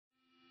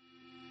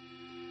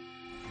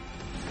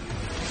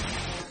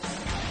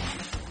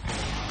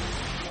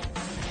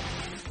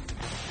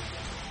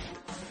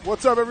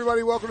What's up,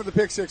 everybody? Welcome to the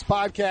Pick Six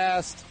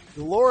Podcast.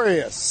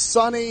 Glorious,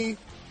 sunny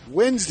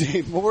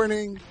Wednesday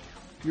morning.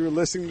 You're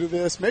listening to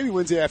this, maybe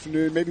Wednesday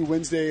afternoon, maybe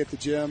Wednesday at the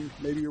gym.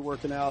 Maybe you're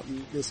working out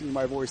and listening to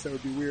my voice. That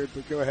would be weird,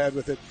 but go ahead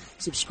with it.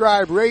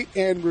 Subscribe, rate,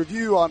 and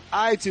review on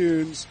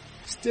iTunes,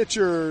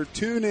 Stitcher,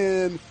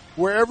 TuneIn,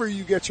 wherever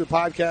you get your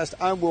podcast.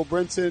 I'm Will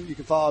Brinson. You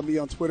can follow me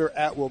on Twitter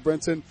at Will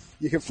Brinson.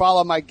 You can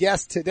follow my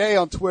guest today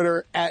on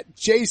Twitter at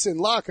Jason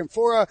La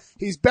Canfora.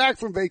 He's back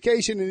from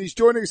vacation and he's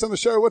joining us on the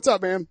show. What's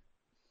up, man?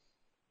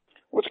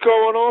 What's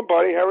going on,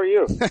 buddy? How are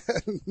you?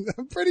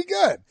 I'm pretty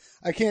good.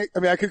 I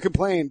could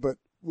complain, but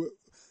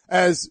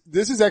as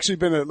this has actually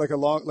been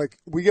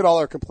we get all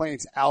our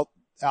complaints out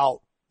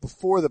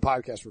before the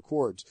podcast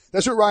records.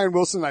 That's what Ryan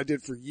Wilson and I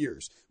did for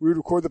years. We would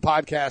record the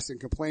podcast and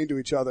complain to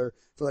each other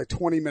for like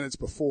 20 minutes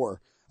before.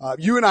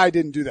 You and I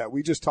didn't do that.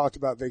 We just talked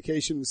about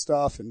vacation and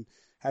stuff and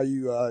how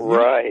you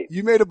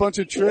made a bunch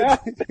of trips.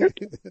 Yeah.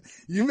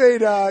 you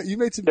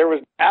made some. There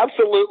was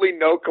absolutely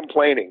no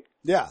complaining.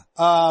 Yeah.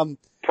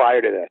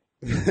 Prior to that.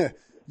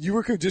 You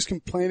were just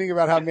complaining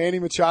about how Manny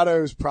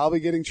Machado is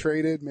probably getting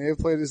traded, may have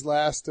played his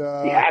last, He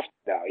has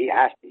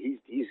to be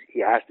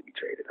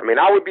traded. I mean,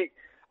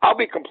 I'll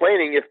be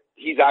complaining if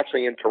he's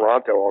actually in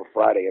Toronto on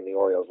Friday in the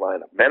Orioles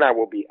lineup. Then I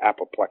will be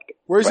apoplectic.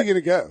 Where's he going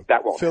to go?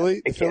 That won't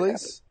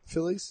Phillies?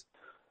 Phillies?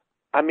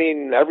 I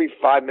mean, every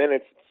 5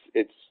 minutes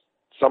it's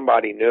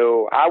somebody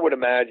new. I would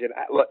imagine,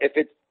 look,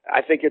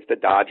 I think it's the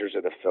Dodgers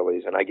or the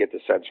Phillies, and I get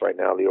the sense right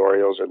now the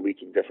Orioles are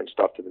leaking different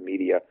stuff to the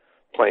media,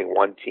 playing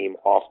one team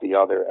off the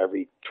other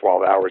every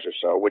 12 hours or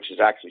so, which is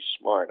actually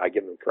smart. I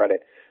give them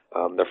credit.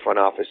 Their front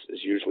office is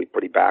usually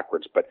pretty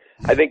backwards, but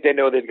I think they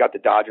know they've got the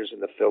Dodgers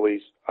and the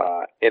Phillies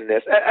in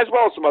this, as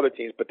well as some other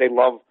teams, but they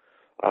love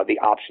the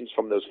options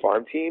from those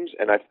farm teams.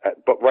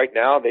 But right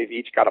now they've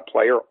each got a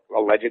player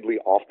allegedly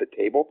off the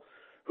table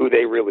who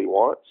they really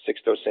want,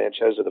 Sixto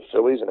Sanchez of the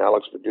Phillies and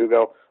Alex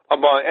Verdugo,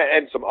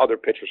 and some other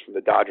pitchers from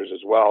the Dodgers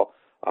as well.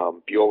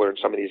 Bueller and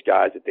some of these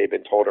guys that they've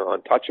been told are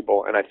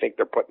untouchable, and I think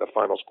they're putting the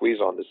final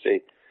squeeze on to see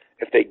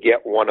if they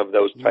get one of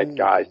those type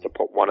guys to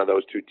put one of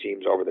those two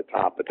teams over the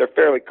top. But they're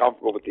fairly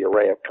comfortable with the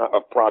array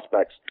of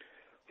prospects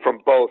from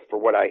both, for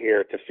what I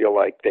hear, to feel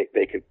like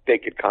they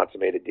could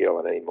consummate a deal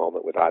at any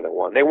moment with either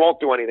one. They won't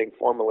do anything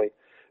formally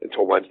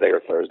until Wednesday or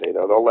Thursday,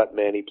 though. They'll let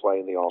Manny play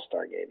in the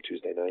All-Star game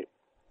Tuesday night.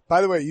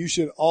 By the way, you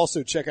should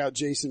also check out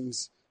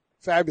Jason's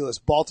fabulous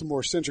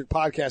Baltimore-centric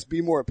podcast,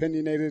 Be More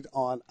Opinionated,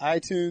 on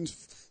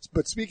iTunes.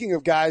 But speaking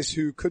of guys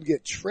who could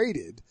get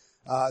traded,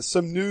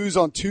 some news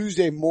on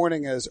Tuesday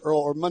morning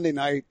or Monday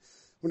night,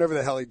 whenever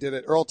the hell he did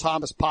it, Earl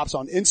Thomas pops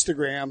on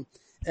Instagram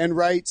and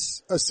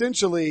writes,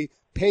 essentially,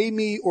 pay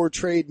me or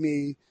trade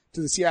me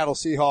to the Seattle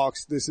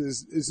Seahawks. This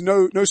is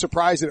no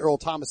surprise that Earl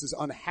Thomas is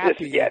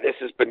unhappy. This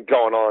has been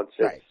going on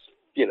since,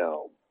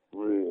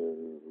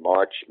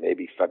 March,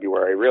 maybe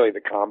February, really the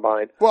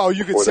combine. Well,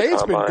 you could say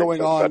it's been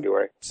going on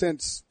February.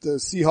 Since the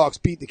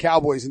Seahawks beat the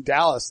Cowboys in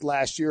Dallas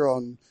last year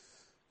on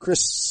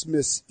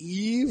Christmas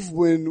Eve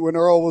when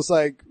Earl was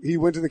like, he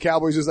went to the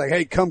Cowboys, was like,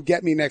 hey, come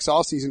get me next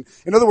offseason.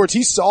 In other words,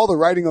 he saw the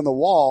writing on the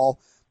wall,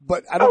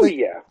 but I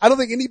don't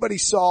think anybody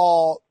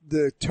saw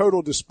the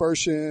total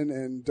dispersion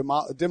and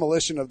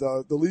demolition of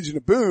the Legion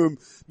of Boom,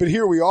 but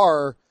here we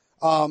are.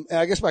 And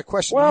I guess my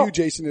question to you,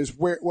 Jason, is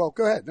go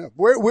ahead. No,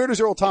 where does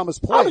Earl Thomas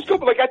play? I was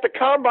good, like at the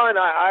combine,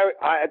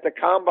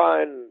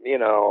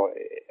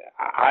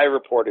 I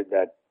reported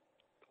that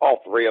all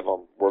three of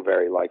them were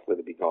very likely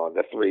to be gone.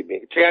 The three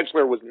being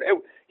Chancellor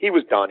he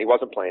was done. He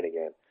wasn't playing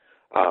again.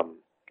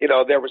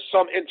 There was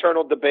some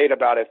internal debate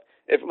about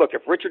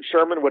if Richard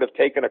Sherman would have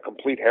taken a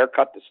complete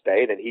haircut to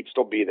stay, then he'd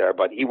still be there,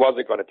 but he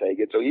wasn't going to take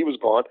it, so he was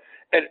gone.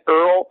 And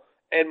Earl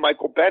and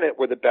Michael Bennett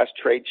were the best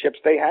trade chips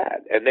they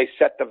had, and they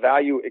set the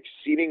value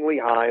exceedingly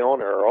high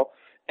on Earl,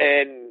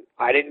 and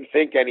I didn't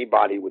think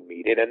anybody would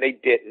meet it, and they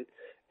didn't.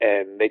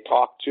 And they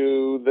talked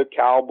to the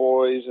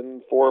Cowboys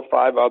and 4 or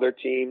 5 other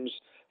teams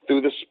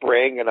through the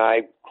spring, and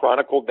I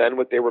chronicled then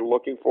what they were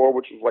looking for,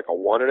 which was like a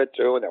 1 and a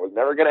 2, and that was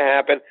never going to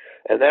happen.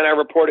 And then I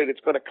reported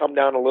it's going to come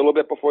down a little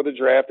bit before the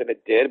draft, and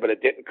it did, but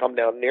it didn't come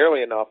down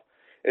nearly enough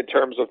in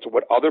terms of to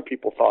what other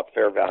people thought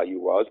fair value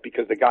was,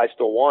 because the guy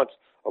still wants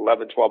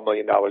 $11, $12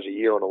 million a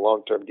year on a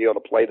long-term deal to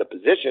play the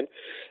position.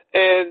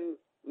 And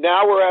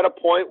now we're at a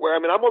point where,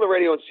 I'm on the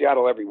radio in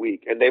Seattle every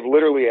week, and they've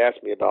literally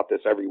asked me about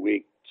this every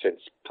week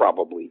since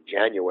probably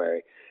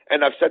January.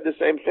 And I've said the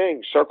same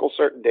thing, circle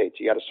certain dates.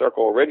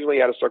 Originally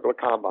you had to circle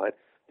the combine,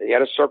 then you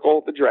had to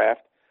circle the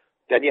draft,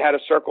 then you had to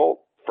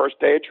circle first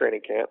day of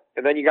training camp,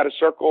 and then you got to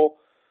circle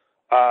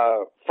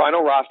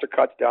final roster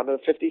cuts down to the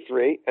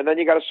 53, and then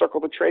you got to circle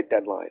the trade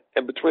deadline.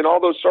 And between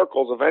all those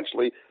circles,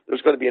 eventually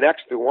there's going to be an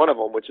X through one of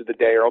them, which is the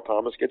day Earl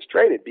Thomas gets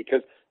traded,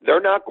 because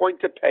they're not going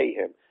to pay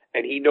him,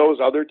 and he knows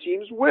other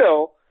teams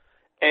will,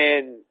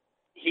 and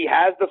he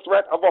has the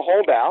threat of a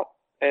holdout,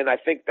 and I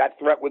think that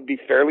threat would be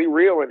fairly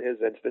real in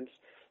his instance,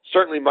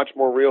 certainly much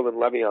more real than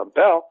Le'Veon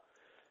Bell.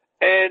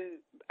 And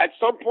at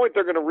some point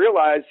they're going to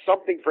realize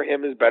something for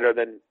him is better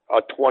than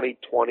a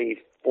 2020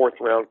 fourth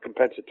round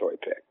compensatory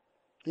pick.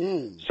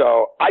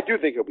 So I do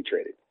think he'll be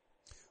traded.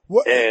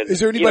 What, And is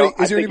there anybody?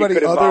 I is there think it anybody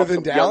could other involve than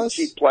some Dallas?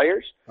 young, cheap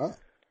players. Huh.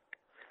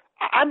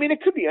 I mean,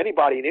 it could be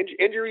anybody. And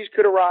injuries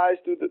could arise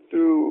through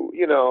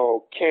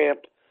camp.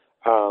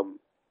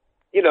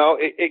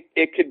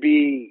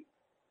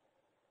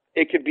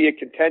 It could be a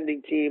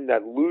contending team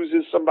that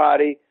loses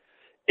somebody.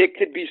 It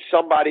could be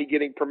somebody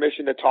getting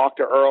permission to talk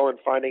to Earl and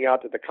finding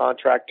out that the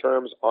contract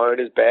terms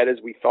aren't as bad as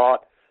we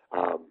thought.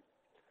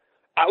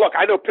 Look,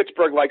 I know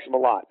Pittsburgh likes him a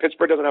lot.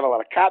 Pittsburgh doesn't have a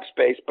lot of cap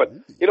space, but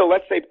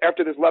let's say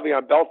after this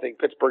Le'Veon Bell thing,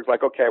 Pittsburgh's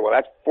like, okay, well,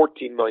 that's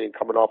 $14 million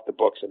coming off the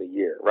books in a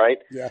year, right?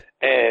 Yeah.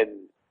 And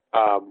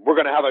we're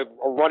going to have a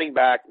running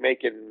back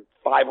making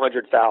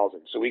 $500,000,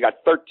 so we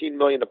got $13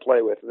 million to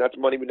play with, and that's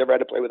money we never had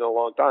to play with in a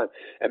long time.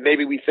 And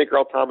maybe we think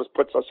Earl Thomas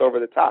puts us over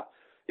the top.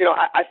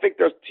 I think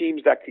there's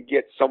teams that could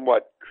get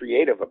somewhat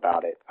creative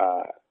about it.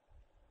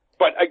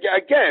 But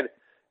again,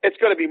 it's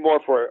going to be more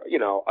for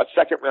a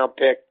second round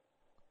pick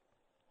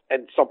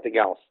and something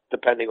else,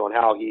 depending on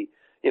how he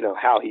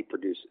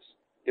produces.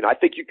 I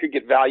think you could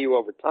get value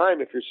over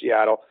time if you're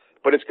Seattle,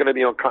 but it's going to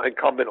be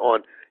incumbent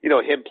on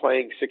him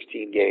playing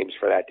 16 games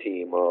for that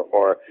team,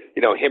 or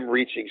him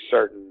reaching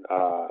certain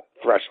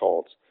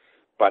thresholds.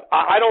 But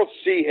I don't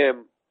see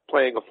him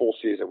playing a full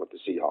season with the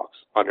Seahawks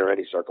under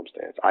any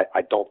circumstance.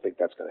 I don't think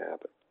that's going to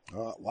happen.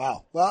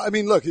 Wow. Well, I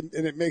mean, look, and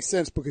it makes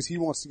sense because he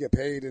wants to get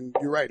paid, and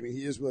you're right. I mean,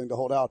 he is willing to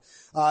hold out.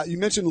 You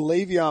mentioned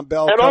Le'Veon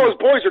Bell. And all his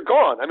boys are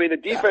gone. I mean, the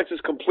defense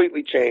has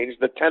completely changed.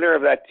 The tenor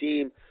of that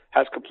team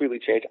has completely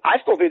changed. I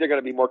still think they're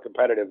going to be more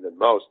competitive than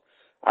most.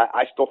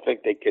 I still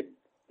think they could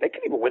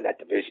even win that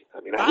division.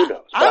 I mean, who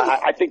knows?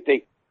 I think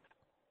they.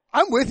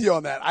 I'm with you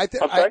on that.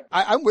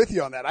 I'm with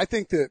you on that. I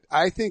think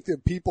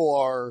that people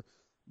are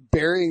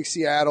burying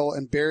Seattle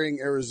and burying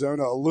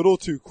Arizona a little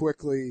too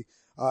quickly,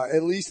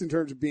 at least in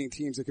terms of being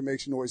teams that can make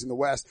some noise in the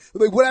West.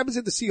 Like, what happens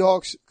if the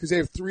Seahawks, because they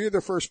have 3 of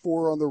their first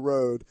 4 on the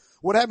road,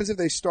 what happens if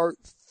they start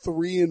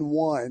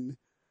 3-1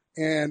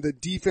 and the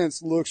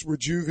defense looks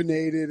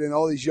rejuvenated and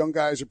all these young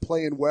guys are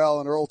playing well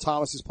and Earl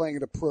Thomas is playing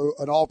at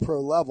an all-pro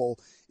level?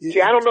 See,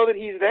 I don't know that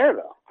he's there,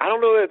 though. I don't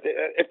know that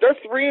if they're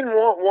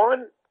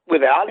 3-1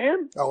 without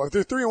him. Oh, if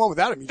they're 3-1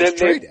 without him, you then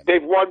just trade him.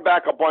 They've won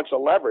back a bunch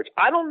of leverage.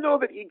 I don't know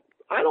that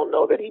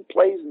he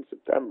plays in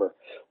September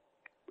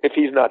if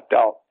he's not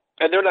dealt,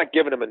 and they're not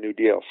giving him a new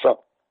deal. So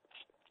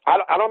I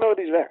don't know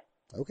that he's there.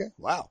 Okay.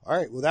 Wow. All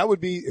right. Well, that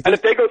would be.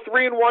 If they go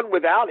 3-1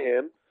 without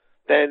him,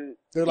 then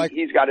they're like,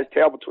 he's got his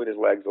tail between his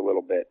legs a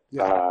little bit.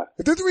 Yeah.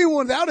 If they're 3-1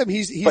 without him,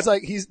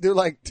 they're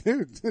like,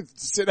 dude,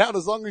 sit out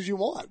as long as you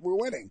want. We're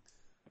winning.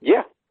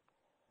 Yeah.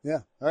 Yeah.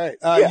 All right.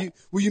 Yeah.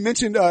 You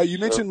mentioned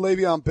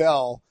Le'Veon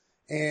Bell,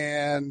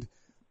 and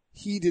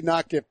he did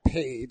not get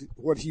paid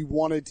what he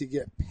wanted to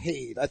get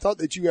paid. I thought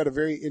that you had a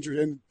very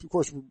interesting, and of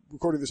course we're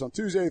recording this on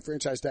Tuesday, the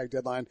franchise tag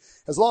deadline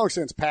has long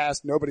since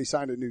passed. Nobody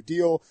signed a new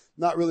deal.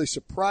 Not really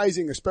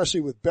surprising,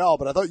 especially with Bell,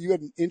 but I thought you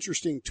had an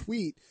interesting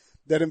tweet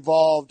that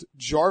involved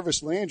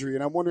Jarvis Landry,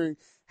 and I'm wondering,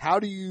 how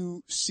do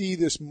you see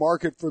this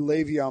market for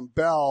Le'Veon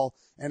Bell,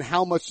 and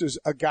how much does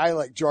a guy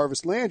like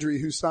Jarvis Landry,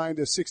 who signed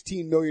a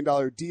 $16 million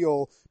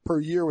deal per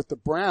year with the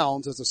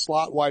Browns as a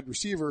slot wide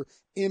receiver,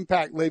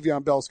 impact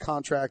Le'Veon Bell's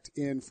contract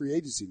in free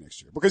agency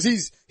next year? Because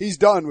he's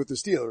done with the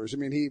Steelers. I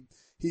mean,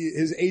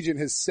 his agent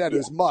has said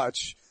as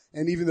much.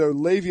 And even though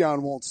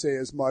Le'Veon won't say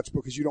as much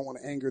because you don't want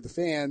to anger the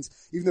fans,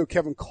 even though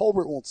Kevin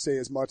Colbert won't say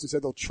as much and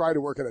said they'll try to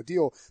work out a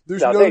deal,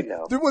 there's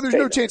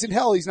no chance in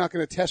hell he's not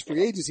going to test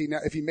free agency now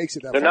if he makes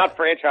it that They're far. not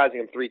franchising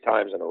him 3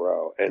 times in a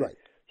row. And right.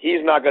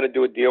 He's not going to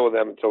do a deal with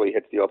them until he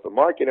hits the open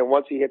market. And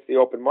once he hits the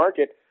open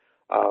market,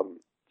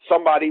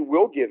 somebody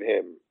will give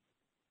him,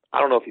 I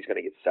don't know if he's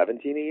going to get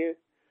 17 a year,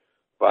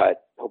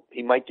 but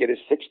he might get his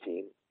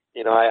 16.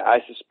 I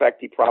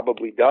suspect he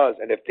probably does.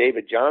 And if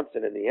David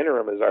Johnson in the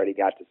interim has already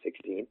got to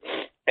 16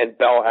 and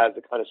Bell has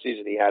the kind of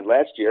season he had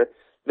last year,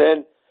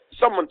 then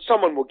someone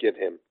will give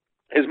him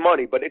his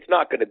money, but it's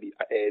not going to be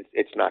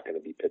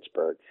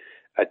Pittsburgh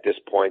at this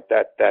point.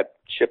 That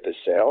ship has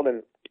sailed.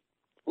 And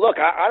look,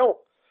 I don't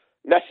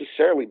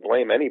necessarily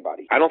blame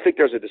anybody. I don't think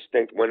there's a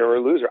distinct winner or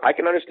loser. I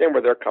can understand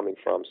where they're coming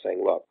from,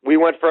 saying, look, we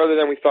went further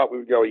than we thought we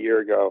would go a year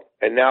ago,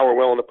 and now we're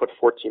willing to put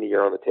 14 a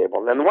year on the table.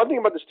 And then the one thing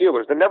about the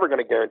Steelers, they're never going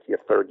to guarantee a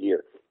third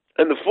year.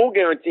 And the full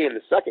guarantee in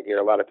the second year,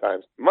 a lot of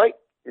times, might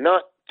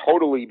not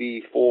totally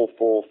be full,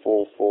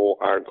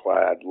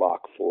 ironclad,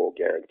 lock, full,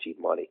 guaranteed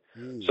money.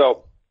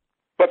 So,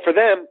 but for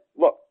them,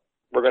 look,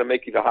 we're going to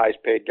make you the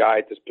highest paid guy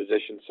at this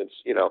position since,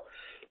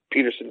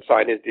 Peterson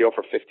signed his deal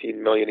for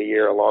 $15 million a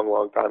year a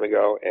long time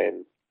ago,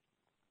 and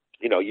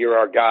you're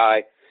our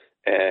guy,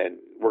 and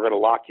we're going to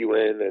lock you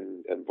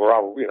in, and we're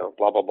all,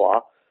 blah blah blah.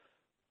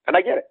 And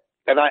I get it,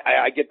 and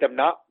I get them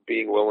not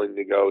being willing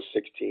to go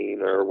 16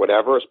 or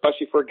whatever,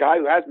 especially for a guy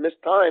who has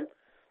missed time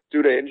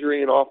due to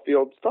injury and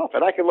off-field stuff.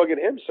 And I can look at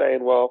him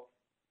saying, well,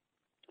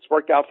 it's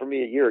worked out for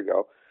me a year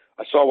ago.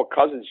 I saw what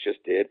Cousins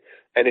just did,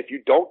 and if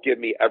you don't give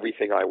me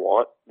everything I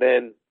want,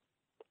 then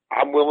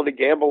I'm willing to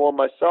gamble on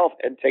myself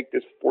and take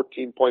this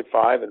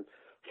 14.5 and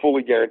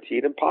fully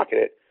guaranteed and pocket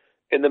it.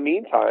 In the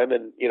meantime,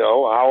 and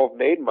I'll have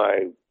made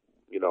my,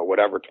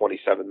 whatever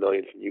 $27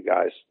 million from you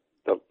guys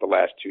the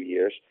last 2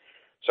 years.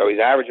 So he's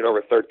averaging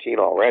over 13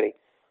 already.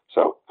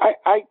 So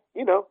I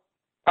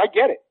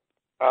get it.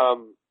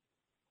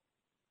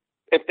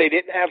 If they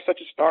didn't have such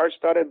a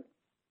star-studded,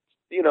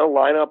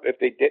 lineup, if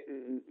they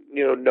didn't,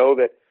 know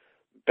that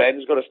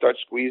Ben's going to start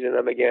squeezing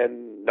them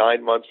again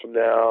 9 months from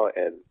now,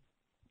 and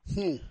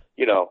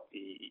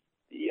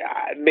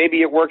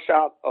maybe it works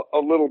out a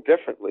little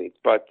differently.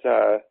 But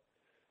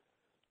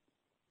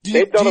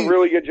they've done a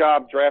really good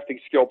job drafting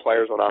skill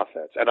players on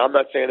offense, and I'm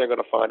not saying they're going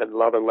to find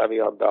another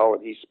Le'Veon Bell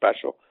and he's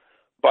special,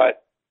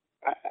 but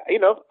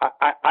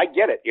I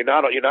get it. You're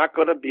not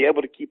going to be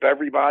able to keep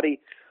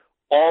everybody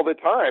all the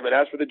time. And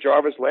as for the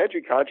Jarvis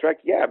Landry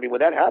contract, yeah, I mean, when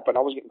that happened,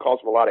 I was getting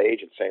calls from a lot of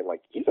agents saying,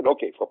 like, he's an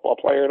okay football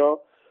player and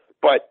all,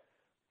 but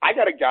I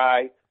got a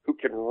guy who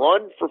can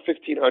run for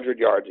 1,500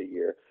 yards a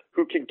year,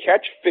 who can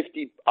catch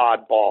 50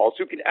 odd balls,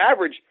 who can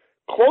average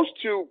close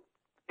to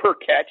per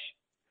catch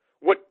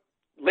what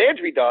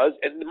Landry does,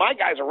 and my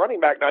guy's a running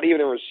back, not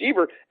even a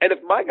receiver. And if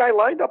my guy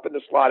lined up in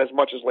the slot as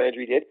much as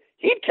Landry did,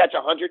 he'd catch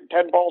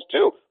 110 balls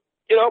too,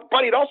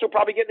 but he'd also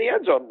probably get in the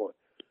end zone more.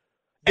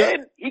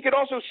 And he could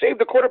also save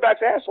the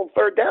quarterback's ass on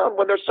third down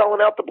when they're selling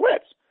out the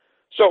blitz.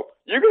 So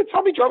you're going to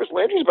tell me Jarvis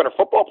Landry's a better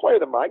football player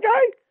than my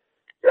guy?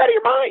 You're out of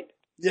your mind.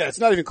 Yeah, it's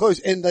not even close.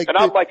 And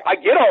I'm like, I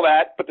get all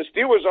that, but the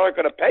Steelers aren't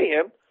going to pay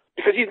him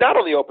because he's not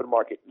on the open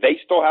market.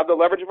 They still have the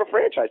leverage of a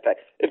franchise tag.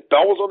 If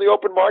Bell was on the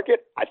open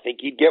market, I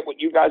think he'd get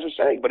what you guys are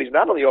saying, but he's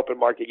not on the open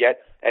market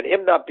yet. And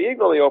him not being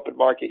on the open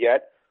market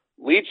yet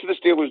leads to the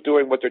Steelers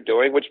doing what they're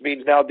doing, which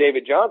means now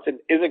David Johnson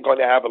isn't going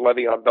to have a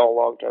Le'Veon Bell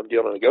long-term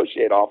deal to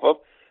negotiate off of.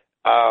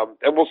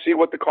 And we'll see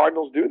what the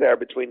Cardinals do there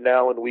between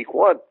now and week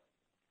 1.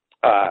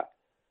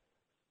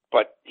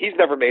 But he's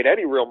never made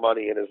any real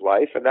money in his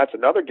life, and that's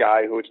another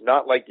guy who it's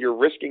not like you're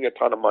risking a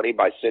ton of money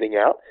by sitting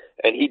out.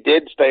 And he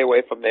did stay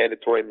away from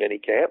mandatory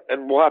minicamp,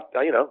 and we'll have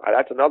to,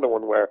 that's another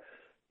one where,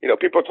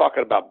 people are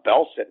talking about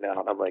Bell sitting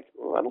out. I'm like,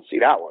 well, I don't see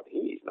that one.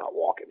 He's not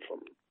walking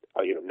from,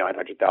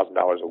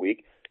 $900,000 a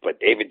week. But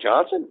David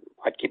Johnson,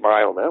 I'd keep my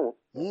eye on that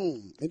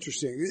one.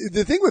 Interesting.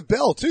 The thing with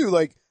Bell too,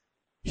 like,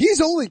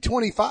 he's only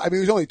 25. I mean, he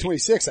was only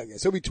 26, I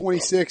guess. He'll be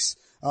 26.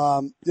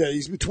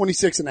 He's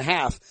 26 and a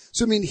half.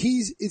 So, I mean,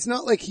 it's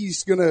not like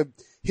he's going to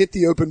hit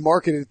the open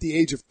market at the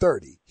age of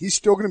 30. He's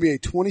still going to be a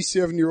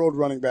 27-year-old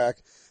running back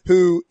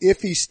who,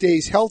 if he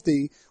stays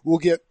healthy, will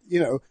get,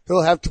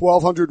 he'll have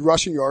 1,200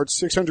 rushing yards,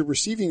 600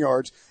 receiving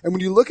yards. And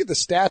when you look at the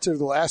stats over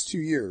the last 2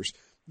 years,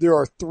 there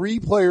are 3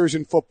 players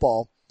in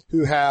football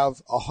who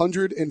have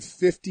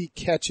 150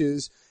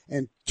 catches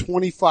and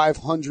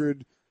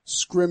 2,500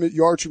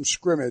 yards from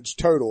scrimmage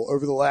total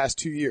over the last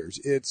 2 years.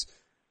 It's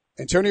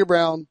Antonio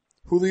Brown,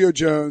 Julio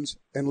Jones,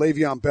 and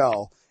Le'Veon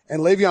Bell.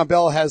 And Le'Veon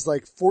Bell has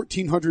like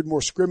 1,400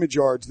 more scrimmage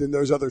yards than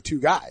those other 2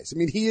 guys. I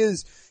mean,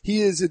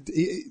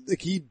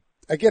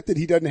 I get that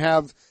he doesn't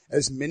have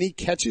as many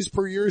catches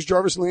per year as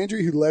Jarvis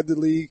Landry, who led the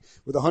league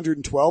with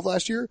 112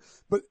 last year.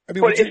 But I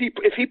mean,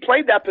 if he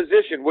played that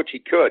position, which he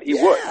could, he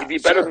would. He'd be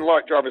better than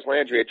Jarvis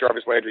Landry at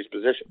Jarvis Landry's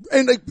position.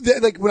 And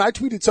like when I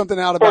tweeted something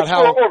out about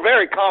or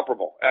very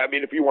comparable. I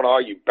mean, if you want to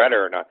argue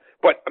better or not.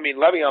 But I mean,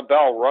 Le'Veon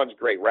Bell runs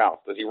great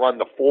routes. Does he run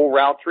the full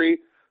route tree?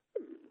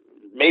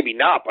 Maybe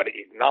not, but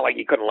it's not like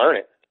he couldn't learn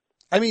it.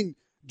 I mean,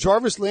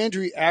 Jarvis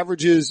Landry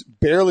averages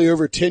barely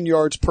over 10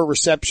 yards per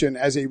reception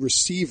as a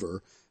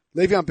receiver.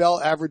 Le'Veon Bell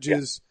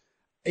averages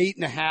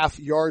 8.5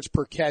 yards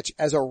per catch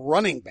as a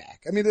running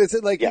back. I mean, it's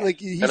like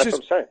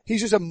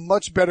he's just a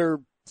much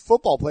better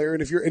football player.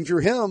 And if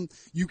you're him,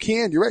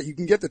 you're right. You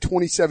can get the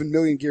 $27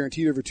 million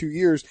guaranteed over 2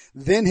 years,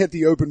 then hit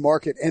the open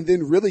market and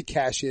then really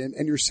cash in,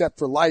 and you're set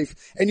for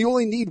life. And you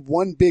only need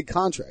one big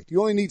contract. You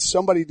only need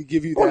somebody to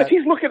give you that. Well, if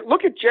he's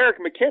look at Jerick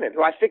McKinnon,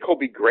 who I think will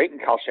be great in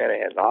Kyle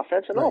Shanahan's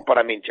offense and all. But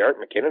I mean, Jerick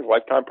McKinnon's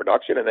lifetime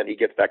production, and then he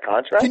gets that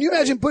contract. Can you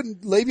imagine putting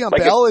Le'Veon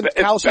Bell and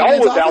Kyle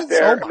Shanahan's offense? Out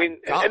there,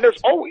 oh and there's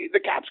always the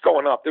cap's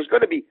going up. There's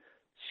going to be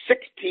 6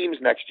 teams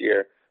next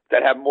year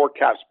that have more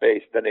cap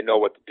space than they know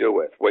what to do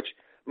with, which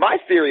my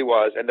theory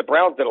was, and the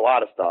Browns did a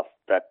lot of stuff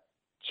that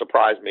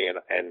surprised me and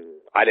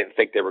I didn't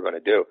think they were going to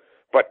do.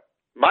 But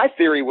my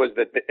theory was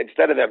that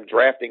instead of them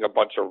drafting a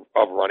bunch of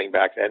running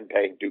backs and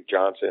paying Duke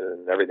Johnson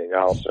and everything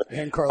else.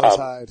 And Carlos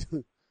Hyde.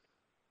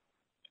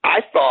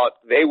 I thought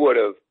they would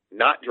have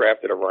not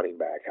drafted a running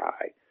back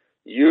high,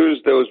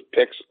 used those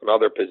picks in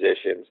other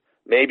positions,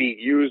 maybe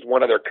used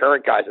one of their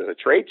current guys as a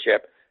trade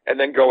chip, and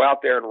then go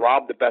out there and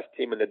rob the best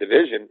team in the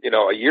division,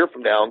 a year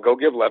from now and go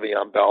give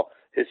Le'Veon Bell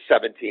his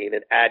 17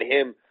 and add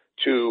him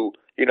to,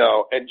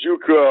 and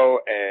Juco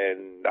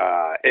and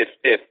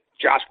if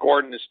Josh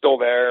Gordon is still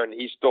there and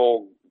he's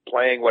still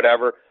playing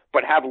whatever,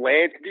 but have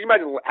Landry, could you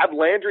imagine have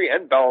Landry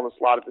and Bell in the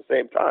slot at the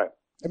same time?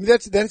 I mean,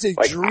 that's a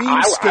dream.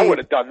 I would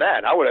have done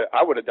that. I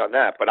would have done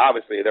that, but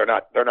obviously they're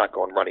not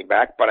going running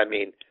back. But I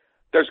mean,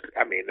 there's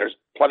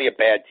plenty of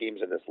bad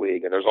teams in this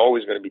league, and there's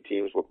always going to be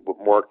teams with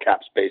more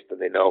cap space than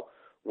they know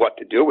what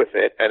to do with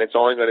it. And it's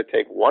only going to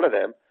take one of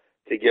them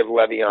to give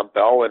Le'Veon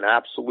Bell an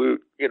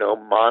absolute,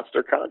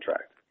 monster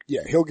contract.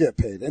 Yeah, he'll get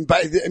paid. And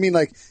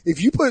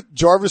if you put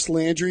Jarvis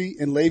Landry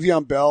and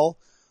Le'Veon Bell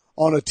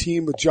on a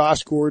team with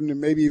Josh Gordon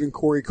and maybe even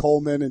Corey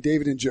Coleman and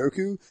David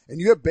Njoku, and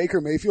you have Baker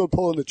Mayfield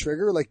pulling the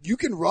trigger, like you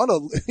can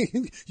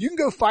you can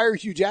go fire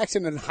Hugh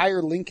Jackson and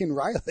hire Lincoln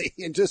Riley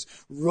and just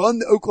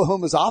run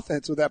Oklahoma's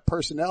offense with that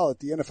personnel at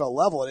the NFL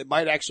level, and it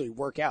might actually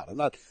work out.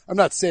 I'm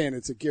not saying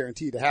it's a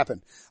guarantee to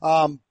happen.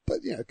 But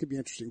yeah, it could be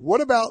interesting.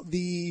 What about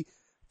the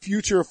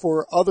future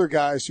for other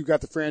guys who got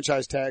the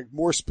franchise tag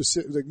more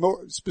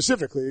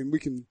specifically, and we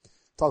can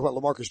talk about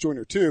LaMarcus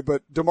Joyner too,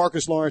 but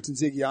DeMarcus Lawrence and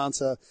Ziggy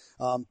Ansah,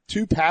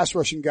 two pass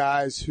rushing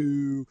guys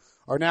who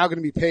are now going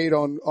to be paid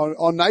on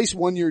nice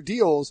 1-year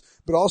deals,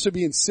 but also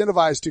be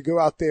incentivized to go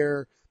out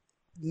there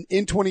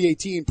in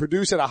 2018,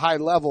 produce at a high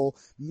level,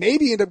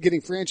 maybe end up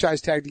getting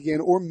franchise tagged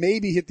again, or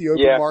maybe hit the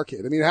open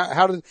market. I mean,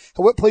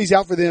 what plays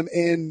out for them,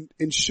 and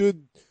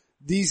should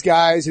these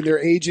guys and their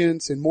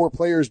agents and more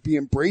players be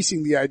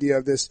embracing the idea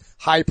of this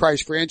high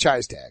price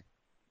franchise tag?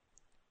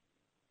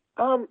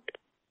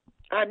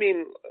 I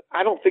mean,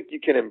 I don't think you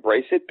can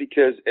embrace it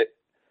because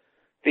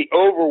the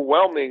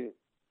overwhelming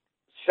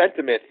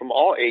sentiment from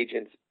all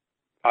agents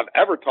I've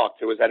ever talked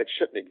to is that it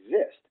shouldn't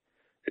exist.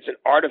 It's an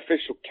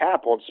artificial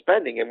cap on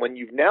spending. And when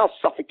you've now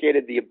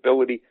suffocated the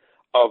ability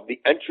of the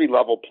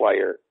entry-level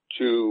player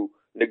to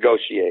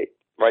negotiate,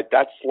 right,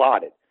 that's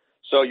slotted.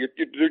 So you're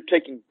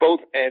taking both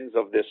ends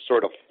of this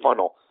sort of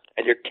funnel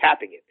and you're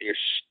capping it.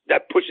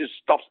 That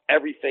stuffs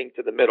everything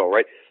to the middle,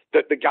 right?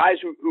 The guys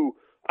who,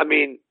 I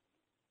mean,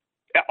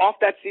 off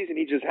that season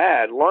he just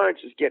had, Lawrence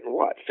is getting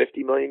what,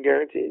 $50 million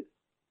guaranteed?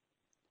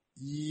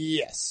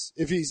 Yes.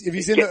 If he's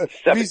in the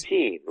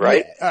 17,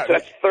 right? Yeah, so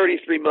that's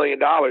 $33 million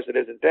that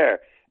isn't there.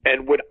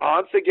 And would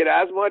Ansah get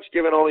as much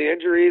given all the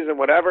injuries and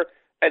whatever?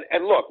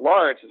 And look,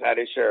 Lawrence has had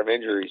his share of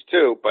injuries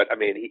too, but I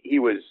mean, he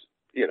was,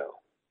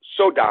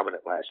 so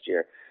dominant last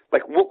year.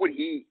 Like, what would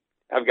he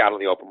have got on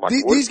the open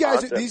market? These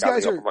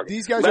guys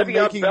are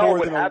making Bell more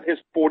would than have his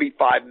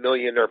 $45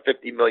 million or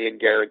 $50 million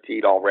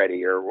guaranteed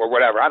already, or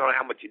whatever. I don't know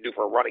how much you do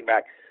for a running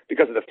back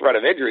because of the threat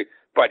of injury,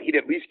 but he'd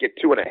at least get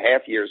 2.5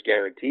 years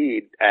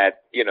guaranteed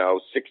at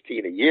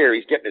 16 a year.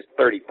 He's getting his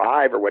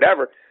 35 or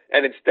whatever,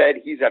 and instead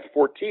he's at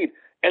 14.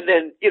 And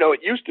then it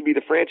used to be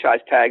the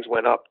franchise tags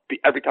went up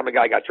every time a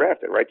guy got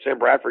drafted, right? Sam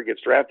Bradford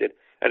gets drafted,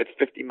 and it's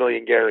 $50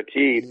 million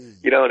guaranteed,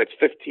 and it's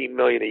 $15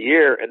 million a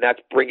year, and that's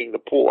bringing the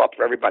pool up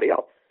for everybody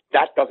else.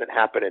 That doesn't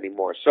happen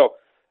anymore. So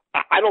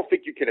I don't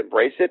think you can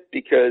embrace it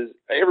because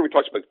everybody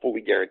talks about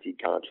fully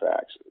guaranteed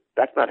contracts.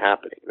 That's not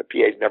happening. The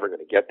PA is never going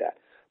to get that.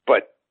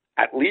 But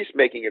at least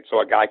making it so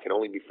a guy can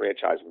only be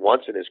franchised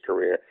once in his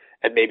career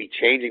and maybe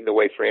changing the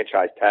way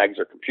franchise tags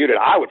are computed,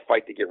 I would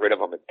fight to get rid of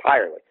them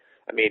entirely.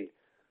 I mean,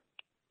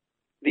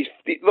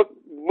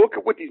 look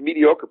at what these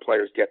mediocre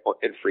players get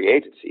in free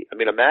agency. I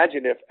mean,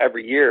 imagine if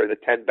every year the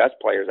 10 best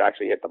players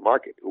actually hit the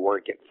market who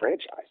weren't getting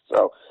franchised.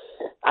 So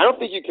I don't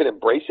think you can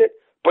embrace it.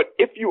 But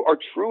if you are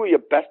truly a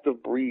best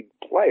of breed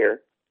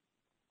player,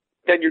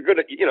 then you're going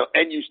to,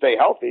 and you stay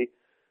healthy,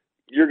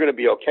 you're going to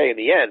be okay in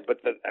the end.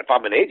 But if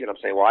I'm an agent, I'm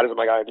saying, why doesn't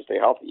my guy have to stay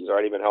healthy? He's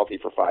already been healthy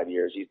for 5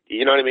 years.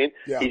 You know what I mean?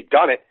 Yeah. He's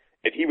done it.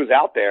 If he was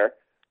out there,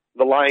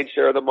 the lion's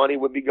share of the money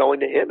would be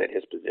going to him at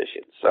his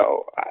position.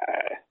 So,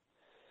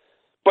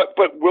 But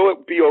will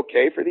it be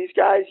okay for these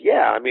guys?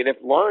 Yeah. I mean, if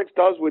Lawrence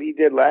does what he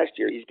did last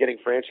year, he's getting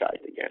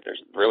franchised again.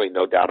 There's really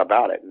no doubt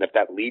about it. And if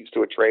that leads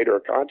to a trade or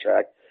a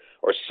contract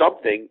or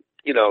something,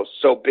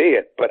 so be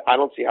it. But I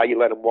don't see how you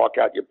let him walk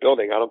out your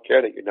building. I don't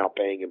care that you're now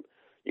paying him,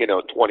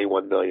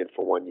 $21 million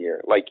for 1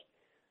 year. Like,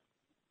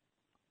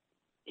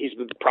 he's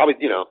been probably,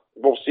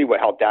 we'll see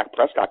how Dak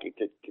Prescott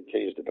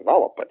continues to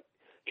develop. But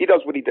if he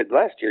does what he did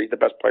last year, he's the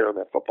best player on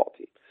that football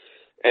team.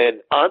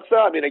 And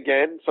Ansah, I mean,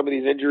 again, some of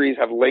these injuries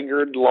have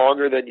lingered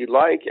longer than you'd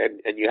like,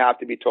 and you have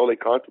to be totally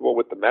comfortable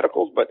with the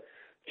medicals. But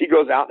if he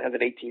goes out and has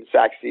an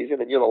 18-sack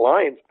season and you're the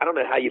Lions, I don't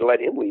know how you let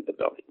him leave the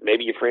building.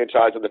 Maybe you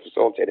franchise him the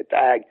facilitated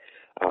tag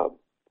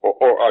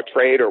or a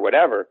trade or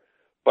whatever.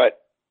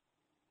 But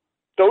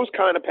those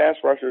kind of pass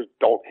rushers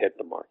don't hit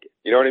the market.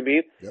 You know what I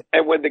mean? Yep.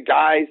 And when the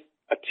guys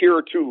a tier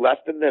or two less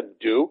than them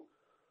do,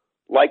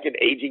 like an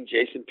aging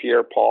Jason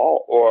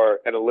Pierre-Paul or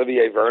an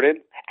Olivier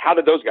Vernon, how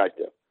did those guys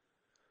do?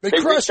 They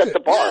reset crushed the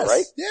bar, yes.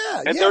 right?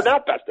 Yeah, and they're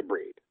not best of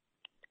breed.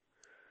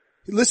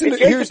 Listen,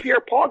 Jason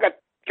Pierre-Paul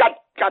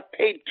got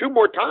paid 2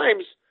 more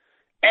times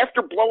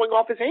after blowing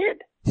off his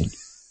hand.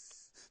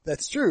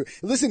 That's true.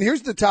 Listen, here are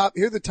the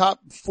top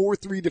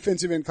 4-3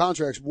 defensive end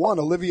contracts. One,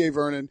 Olivier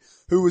Vernon,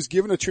 who was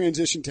given a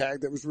transition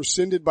tag that was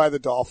rescinded by the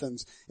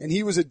Dolphins, and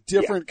he was a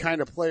different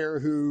kind of player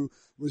who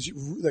was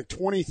like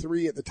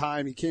 23 at the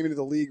time. He came into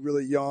the league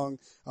really young,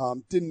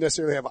 didn't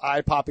necessarily have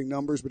eye-popping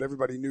numbers, but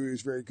everybody knew he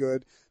was very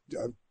good.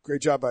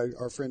 Great job by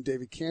our friend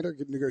David Cantor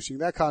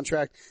negotiating that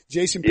contract.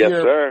 Jason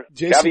Pierre.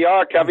 Yes,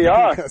 sir.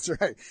 Caviar. That's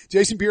right.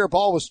 Jason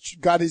Pierre-Paul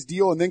got his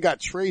deal and then got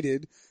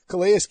traded.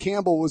 Calais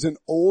Campbell was an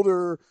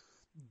older,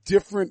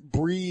 different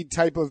breed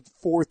type of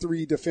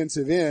 4-3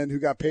 defensive end who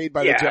got paid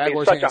by the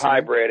Jaguars. Such a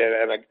hybrid,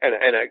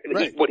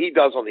 and what he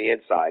does on the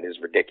inside is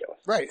ridiculous.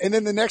 Right. And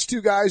then the next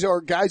two guys are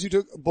guys who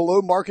took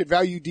below market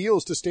value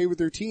deals to stay with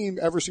their team,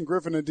 Everson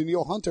Griffin and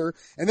Daniil Hunter,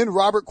 and then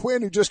Robert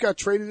Quinn, who just got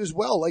traded as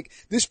well. Like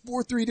this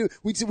 4-3 dude.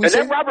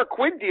 That Robert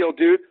Quinn deal,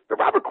 dude, the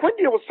Robert Quinn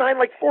deal was signed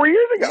like 4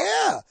 years ago.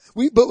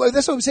 Yeah. But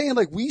that's what I'm saying.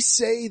 Like we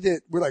say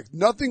that we're like,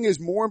 nothing is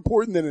more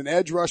important than an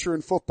edge rusher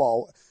in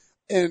football.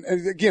 And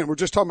again, we're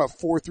just talking about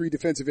 4-3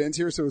 defensive ends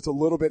here, so it's a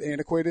little bit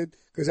antiquated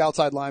because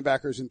outside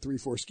linebackers in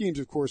 3-4 schemes,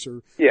 of course,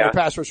 are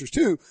pass rushers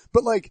too.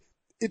 But like,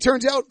 it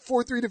turns out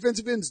 4-3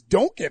 defensive ends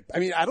don't get. I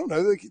mean, I don't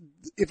know. Like,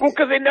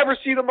 because they never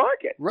see the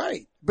market,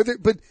 right?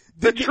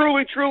 The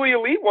truly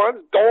elite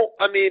ones don't.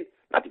 I mean,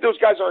 not that those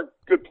guys aren't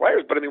good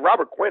players, but I mean,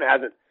 Robert Quinn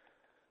hasn't.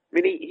 I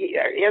mean, he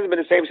hasn't been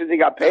the same since he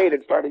got paid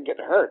and started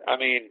getting hurt. I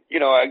mean,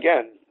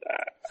 again,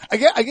 I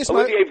guess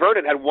Olivier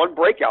Vernon had one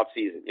breakout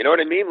season. You know what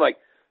I mean? Like.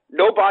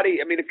 Nobody,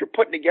 I mean, if you're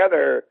putting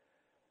together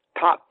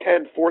top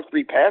 10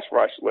 4-3 pass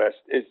rush list,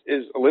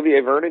 is Olivier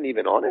Vernon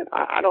even on it?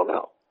 I don't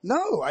know.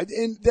 No,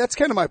 and that's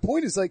kind of my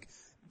point is like,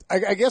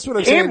 I guess what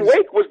I'm saying Cam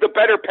Wake was the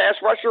better pass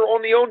rusher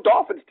on the own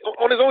Dolphins,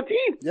 on his own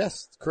team.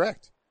 Yes,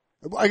 correct.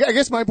 I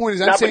guess my point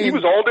is but he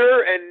was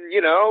older and,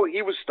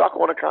 he was stuck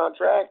on a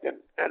contract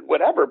and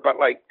whatever, but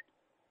like,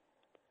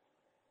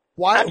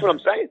 why? That's what I'm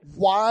saying.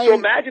 Why? So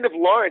imagine if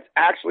Lawrence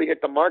actually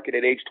hit the market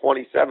at age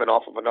 27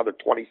 off of another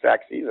 20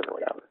 sack season or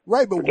whatever.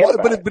 Right,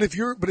 but if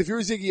you're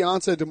Ziggy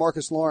Ansah,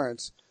 DeMarcus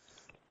Lawrence,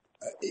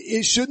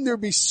 shouldn't there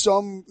be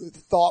some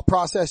thought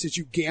process that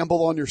you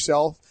gamble on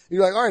yourself?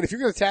 You're like, all right, if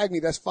you're going to tag me,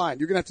 that's fine.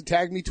 You're going to have to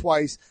tag me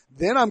twice.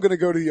 Then I'm going to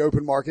go to the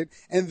open market,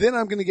 and then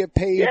I'm going to get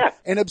paid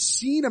an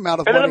obscene amount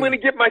of money. And then I'm going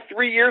to get my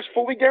 3 years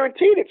fully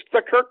guaranteed. It's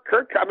the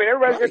Kirk. I mean,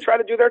 everybody's going to try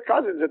to do their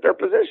cousins at their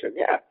position.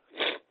 Yeah.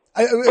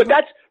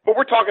 But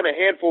we're talking a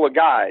handful of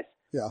guys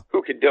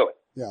who can do it.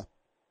 Yeah.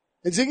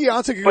 And Ziggy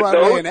Ansah can go out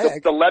and lay an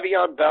egg. The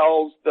Le'Veon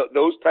Bells,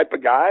 those type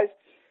of guys,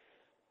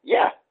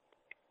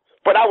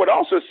 But I would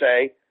also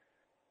say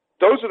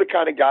those are the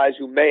kind of guys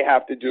who may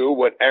have to do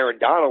what Aaron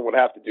Donald would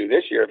have to do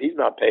this year if he's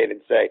not paid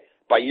and say,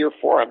 by year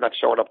 4, I'm not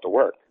showing up to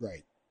work.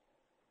 Right.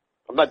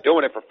 I'm not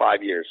doing it for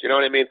 5 years. You know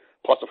what I mean?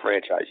 Plus a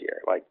franchise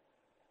year. Like,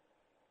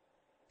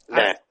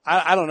 nah.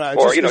 I don't know.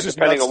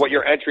 Depending on what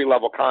your entry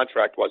level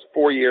contract was,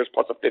 4 years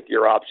plus a 5th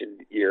year option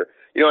year.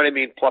 You know what I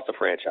mean? Plus a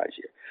franchise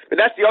year. And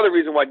that's the other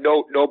reason why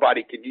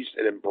nobody can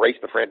embrace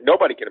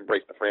nobody can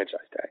embrace the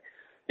franchise tag.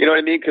 You know what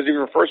I mean? Because if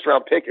you're a first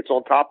round pick, it's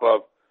on top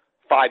of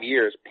 5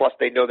 years. Plus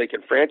they know they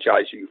can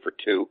franchise you for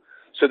 2.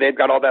 So they've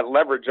got all that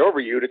leverage over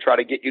you to try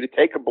to get you to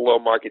take a below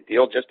market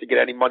deal just to get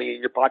any money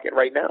in your pocket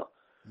right now.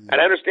 Mm-hmm.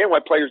 And I understand why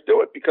players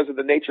do it because of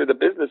the nature of the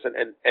business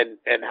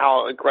and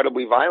how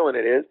incredibly violent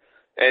it is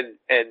and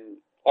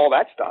all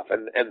that stuff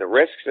and the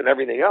risks and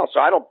everything else. So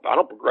I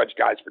don't begrudge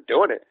guys for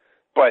doing it,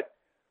 but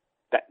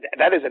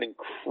that is an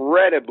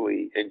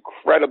incredibly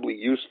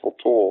useful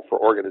tool for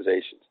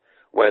organizations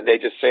when they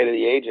just say to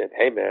the agent,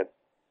 hey man,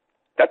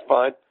 that's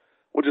fine.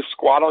 We'll just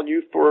squat on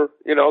you for,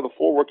 the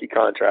full rookie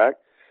contract.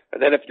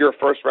 And then if you're a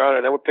first rounder,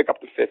 and then we'll pick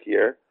up the 5th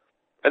year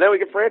and then we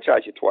can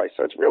franchise you twice.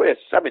 So it's really a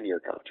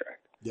 7-year contract.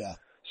 Yeah.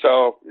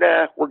 So,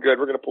 we're good.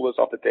 We're going to pull this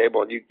off the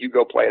table and you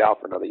go play it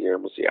out for another year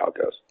and we'll see how it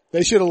goes.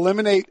 They should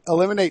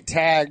eliminate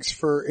tags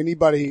for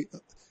anybody,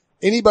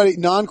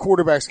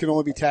 non-quarterbacks can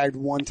only be tagged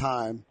one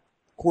time.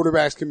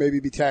 Quarterbacks can maybe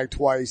be tagged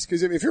twice.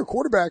 Cause if you're a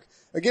quarterback,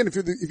 again, if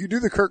you do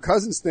the Kirk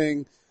Cousins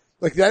thing,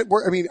 like that,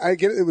 I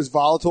get it was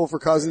volatile for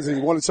Cousins and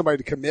he wanted somebody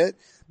to commit,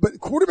 but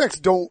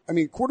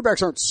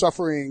quarterbacks aren't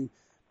suffering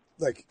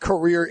like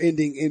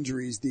career-ending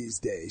injuries these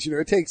days.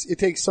 It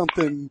takes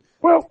something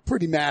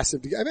pretty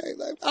massive to get. I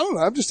don't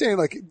know. I'm just saying,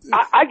 like.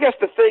 I guess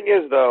the thing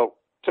is, though,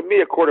 to me,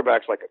 a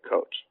quarterback's like a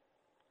coach.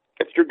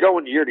 If you're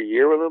going year to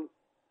year with him,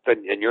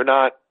 and you're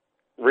not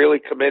really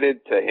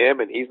committed to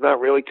him, and he's not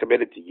really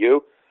committed to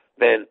you,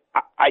 then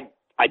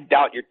I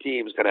doubt your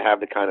team's going to have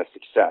the kind of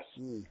success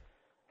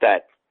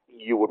that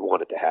you would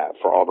want it to have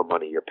for all the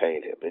money you're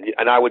paying him.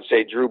 And I would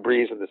say Drew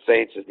Brees and the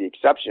Saints is the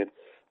exception,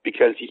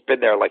 because he's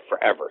been there like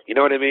forever. You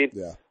know what I mean?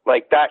 Yeah.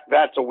 Like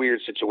that's a weird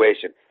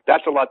situation.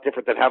 That's a lot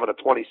different than having a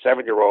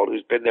 27-year-old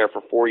who's been there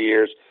for 4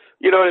 years.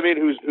 You know what I mean?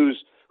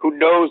 Who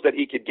knows that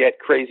he could get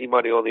crazy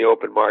money on the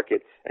open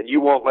market and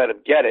you won't let him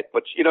get it.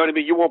 But you know what I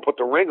mean? You won't put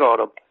the ring on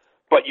him,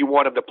 but you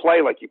want him to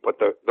play like you put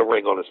the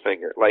ring on his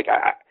finger. Like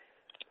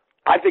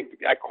I think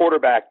at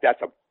quarterback,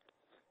 that's an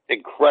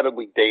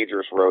incredibly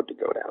dangerous road to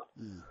go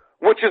down.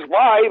 Which is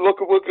why look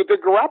at the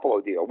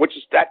Garoppolo deal, which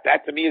is that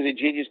to me is a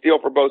genius deal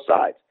for both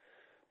sides.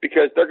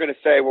 Because they're going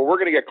to say, well, we're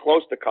going to get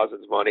close to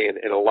Cousins' money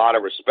in a lot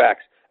of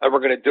respects, and we're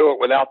going to do it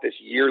without this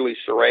yearly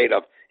charade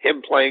of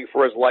him playing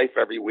for his life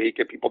every week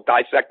and people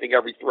dissecting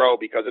every throw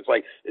because it's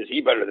like, is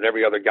he better than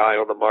every other guy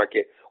on the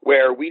market?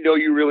 Where we know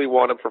you really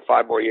want him for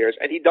 5 more years,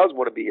 and he does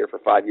want to be here for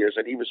 5 years,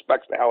 and he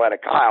respects the hell out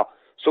of Kyle,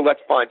 so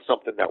let's find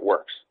something that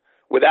works.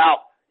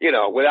 Without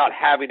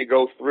having to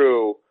go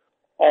through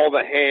all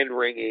the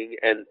hand-wringing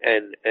and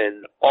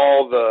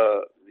all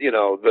the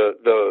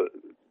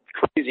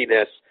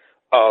craziness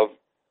of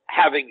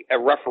having a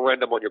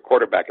referendum on your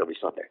quarterback every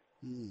Sunday.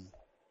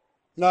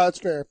 No, that's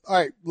fair. All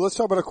right, let's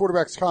talk about a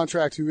quarterback's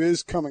contract who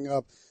is coming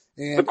up.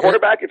 And the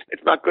quarterback,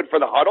 it's not good for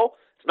the huddle.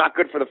 It's not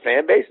good for the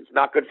fan base. It's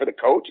not good for the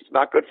coach. It's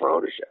not good for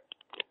ownership.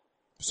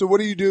 So what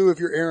do you do if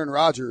you're Aaron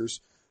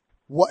Rodgers?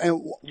 What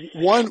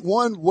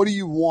do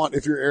you want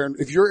if you're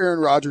Aaron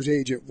Rodgers'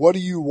 agent? What do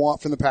you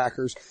want from the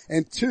Packers?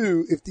 And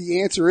two, if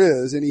the answer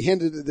is, and he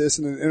hinted at this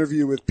in an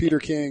interview with Peter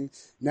King,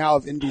 now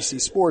of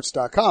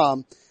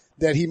NBCSports.com,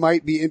 that he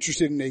might be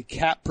interested in a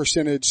cap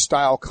percentage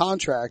style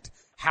contract,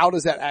 how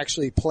does that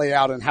actually play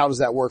out and how does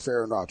that work for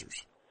Aaron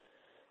Rodgers?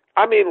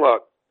 I mean,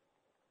 look.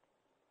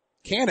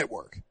 Can it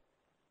work?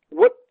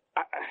 What?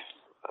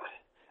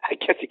 I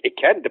guess it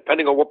can,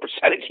 depending on what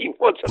percentage he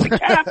wants on the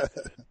cap.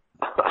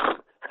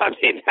 I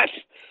mean,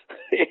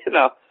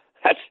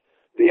 that's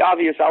the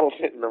obvious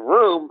elephant in the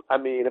room. I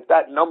mean, if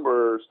that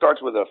number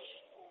starts with a,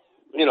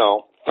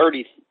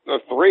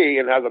 33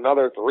 and has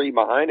another 3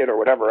 behind it or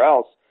whatever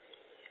else.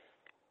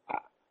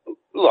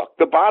 Look,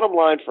 the bottom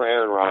line for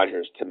Aaron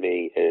Rodgers to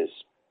me is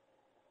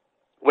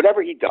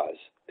whatever he does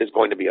is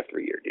going to be a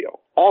 3-year deal.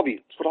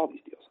 That's what all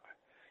these deals are.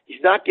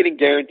 He's not getting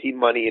guaranteed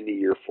money in the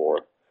year 4.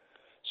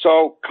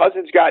 So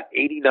Cousins got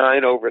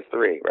 89 over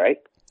 3, right?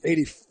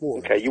 84.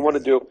 Okay, you want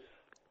to do...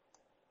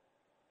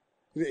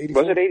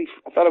 84? Was it 80?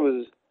 I thought it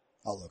was...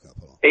 I'll look up.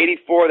 Hold on.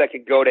 84 that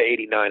could go to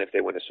 89 if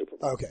they win a Super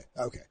Bowl. Okay.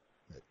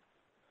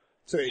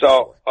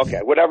 So, okay,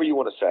 whatever you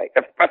want to say.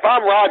 If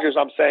I'm Rodgers,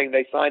 I'm saying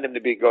they signed him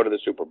to go to the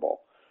Super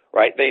Bowl,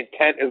 right? The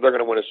intent is they're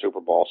going to win a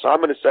Super Bowl. So I'm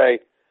going to say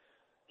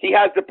he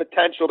has the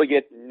potential to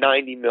get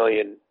 $90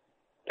 million,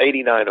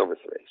 89 over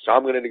 3. So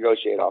I'm going to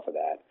negotiate off of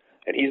that.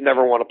 And he's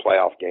never won a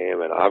playoff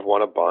game, and I've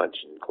won a bunch,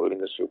 including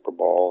the Super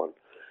Bowl.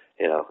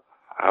 And,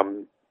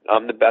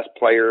 I'm the best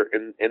player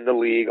in the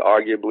league,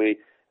 arguably.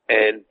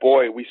 And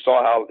boy, we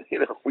saw how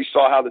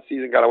the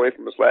season got away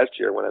from us last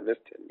year when I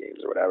missed 10 games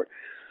or whatever.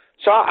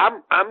 So I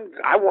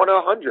won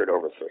 100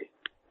 over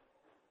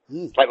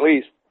 3. At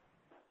least.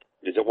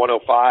 Is it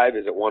 105?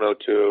 Is it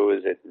 102?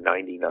 Is it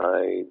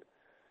 99?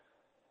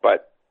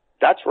 But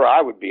that's where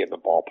I would be in the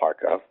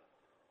ballpark of.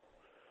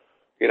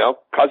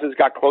 Cousins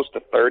got close to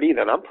 30,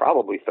 then I'm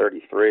probably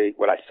 33.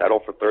 Would I settle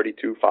for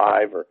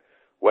 32.5 or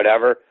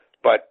whatever?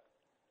 But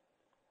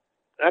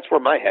that's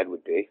where my head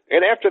would be.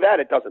 And after that,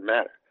 it doesn't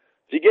matter.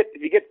 If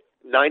you get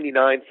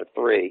 99 for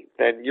 3,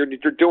 then you're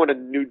doing a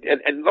new.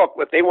 And look,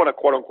 if they want to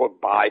quote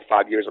unquote buy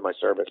 5 years of my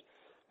service,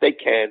 they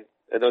can,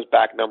 and those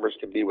back numbers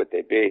can be what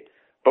they be.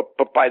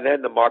 But by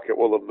then the market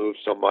will have moved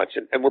so much,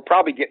 and we're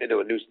probably getting into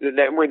a new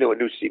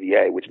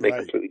CBA, which may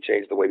completely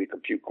change the way we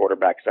compute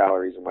quarterback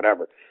salaries and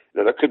whatever.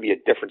 There could be a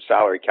different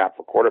salary cap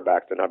for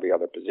quarterbacks than every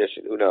other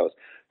position. Who knows?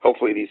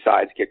 Hopefully these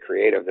sides get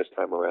creative this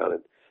time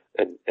around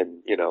and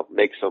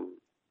make some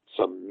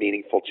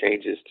meaningful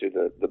changes to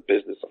the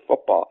business of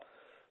football.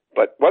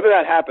 But whether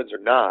that happens or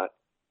not,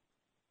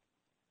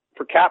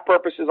 for cap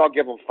purposes, I'll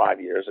give them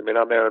 5 years. I mean,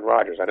 I'm Aaron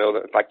Rodgers. I know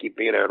that if I keep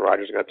being Aaron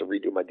Rodgers, I'm going to have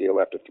to redo my deal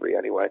after 3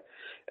 anyway.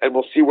 And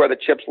we'll see where the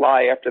chips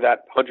lie after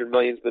that $100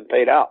 million's been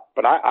paid out.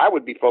 But I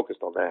would be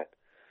focused on that.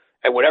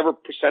 And whatever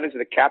percentage of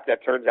the cap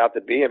that turns out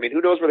to be, I mean,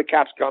 who knows where the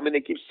cap's coming?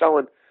 They keep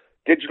selling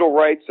digital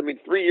rights. I mean,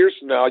 3 years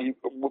from now,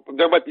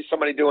 there might be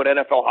somebody doing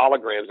NFL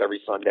holograms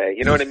every Sunday.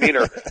 You know what I mean?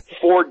 Or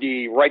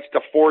 4D, rights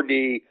to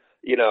 4D,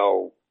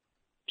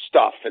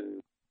 stuff.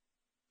 And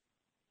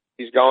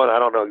he's going. I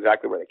don't know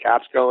exactly where the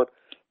cap's going.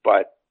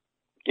 But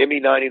give me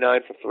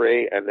 99 for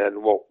 3, and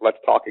then let's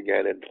talk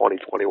again in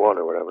 2021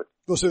 or whatever.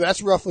 Well, so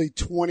that's roughly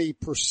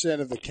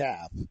 20% of the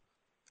cap.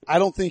 I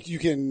don't think you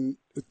can.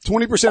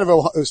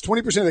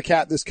 20% of the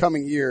cap this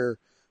coming year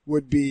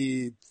would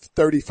be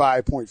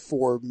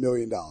 $35.4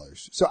 million.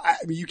 So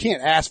you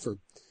can't ask for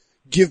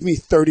give me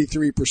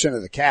 33%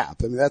 of the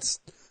cap. I mean that's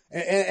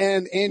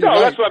and no,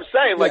 that's what I'm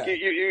saying. Like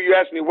you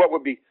asked me what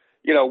would be.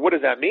 What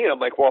does that mean? I'm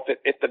like, well,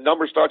 if the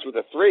number starts with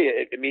a 3,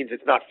 it means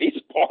it's not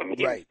feasible.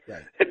 Right.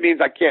 It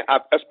means I can't,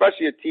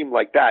 especially a team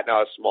like that.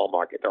 Now, a small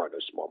market, there are no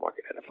small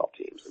market NFL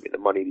teams. I mean, the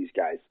money these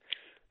guys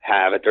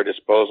have at their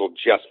disposal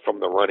just from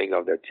the running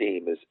of their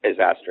team is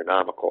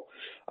astronomical.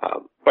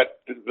 But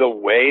the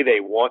way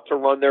they want to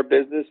run their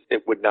business,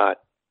 it would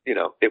not,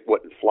 it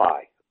wouldn't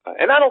fly.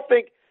 And I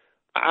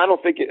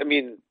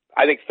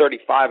think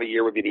 35 a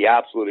year would be the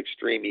absolute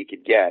extreme he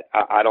could get.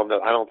 I don't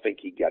know. I don't think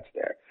he gets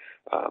there.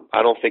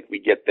 I don't think we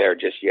get there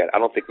just yet. I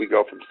don't think we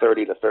go from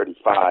 30 to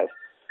 35.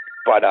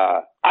 But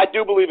I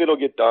do believe it'll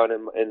get done,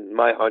 and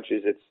my hunch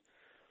is it's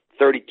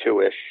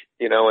 32-ish,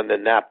 and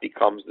then that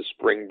becomes the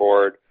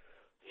springboard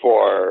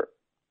for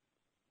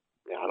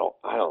I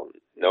don't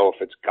know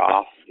if it's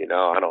Goff,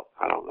 I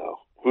don't know.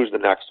 Who's the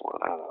next one?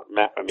 I don't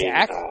know.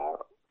 Dak?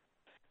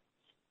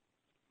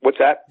 What's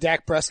that?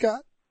 Dak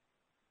Prescott?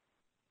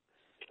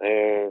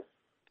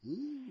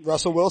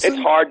 Russell Wilson?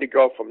 It's hard to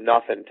go from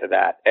nothing to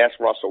that. Ask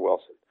Russell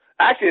Wilson.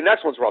 Actually, the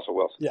next one's Russell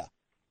Wilson. Yeah.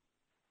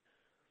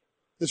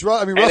 If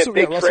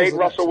they trade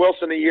Russell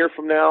Wilson a year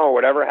from now or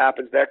whatever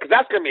happens there, because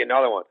that's going to be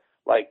another one.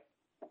 Like,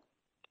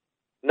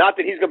 not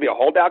that he's going to be a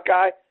holdout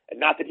guy,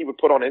 and not that he would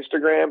put on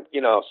Instagram,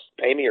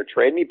 pay me or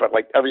trade me, but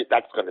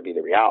that's going to be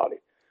the reality.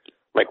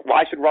 Like,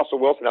 why should Russell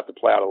Wilson have to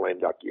play out a lame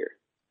duck year?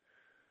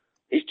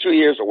 He's 2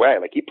 years away.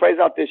 Like, he plays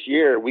out this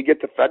year. We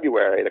get to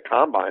February, the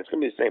combine. It's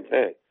going to be the same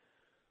thing.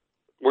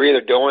 We're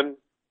either doing,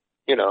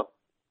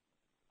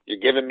 you're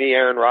giving me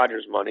Aaron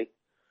Rodgers money,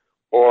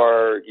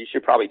 or you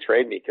should probably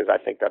trade me because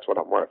I think that's what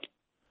I'm worth.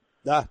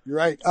 Yeah, you're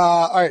right.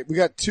 All right. We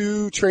got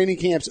 2 training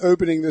camps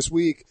opening this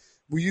week.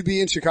 Will you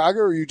be in Chicago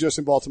or are you just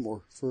in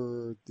Baltimore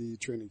for the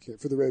training camp,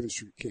 for the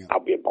Ravens camp?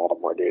 I'll be in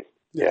Baltimore, dude.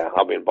 Yeah,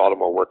 I'll be in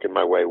Baltimore working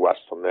my way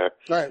west from there.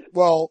 All right.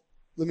 Well,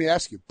 let me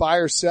ask you, buy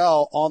or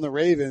sell on the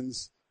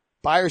Ravens?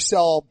 Buy or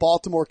sell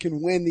Baltimore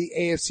can win the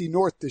AFC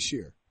North this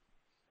year?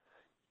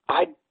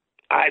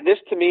 This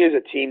to me is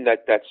a team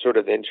that's sort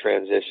of in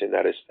transition,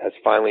 that has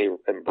finally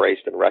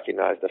embraced and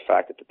recognized the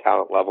fact that the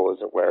talent level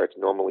isn't where it's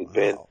normally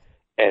been,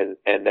 and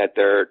that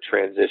they're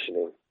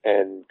transitioning.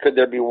 And could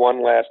there be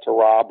one last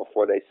hurrah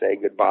before they say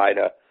goodbye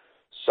to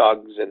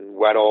Suggs and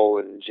Weddle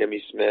and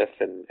Jimmy Smith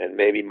and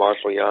maybe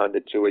Marshall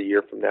Yonda 2 a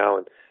year from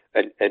now,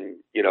 and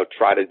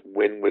try to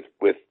win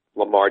with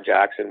Lamar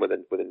Jackson with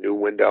a new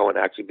window and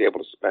actually be able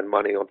to spend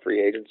money on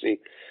free agency?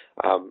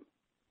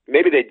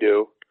 Maybe they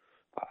do.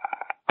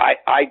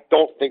 I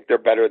don't think they're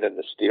better than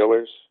the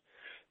Steelers.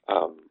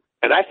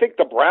 And I think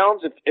the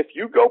Browns, if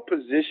you go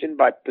position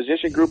by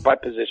position group,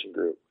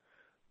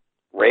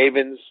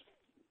 Ravens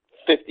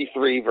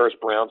 53 versus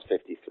Browns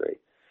 53.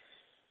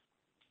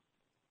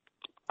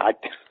 I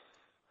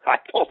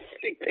don't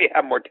think they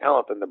have more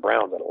talent than the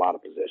Browns at a lot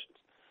of positions.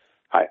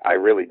 I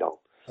really don't.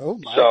 Oh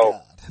my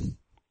God.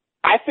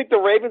 I think the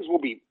Ravens will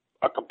be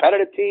a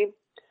competitive team.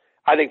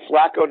 I think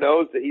Flacco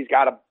knows that he's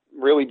got to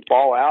really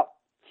ball out.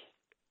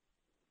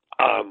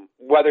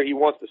 Whether he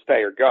wants to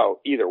stay or go,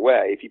 either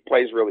way, if he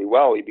plays really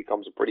well, he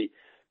becomes a pretty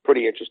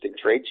interesting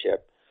trade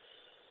chip.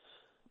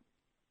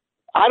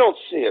 I don't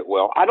see it,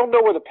 Will. I don't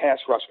know where the pass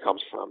rush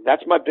comes from.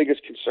 That's my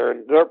biggest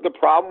concern. The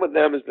problem with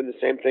them has been the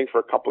same thing for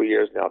a couple of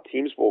years now.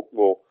 Teams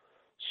will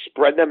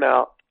spread them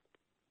out.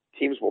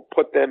 Teams will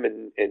put them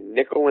in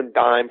nickel and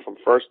dime from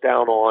first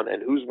down on,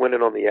 and who's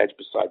winning on the edge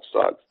besides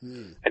Suggs?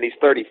 And he's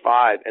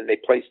 35, and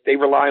they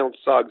rely on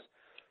Suggs.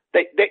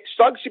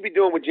 Suggs should be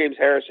doing what James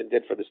Harrison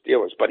did for the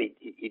Steelers, but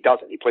he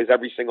doesn't. He plays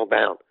every single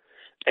down,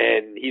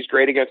 and he's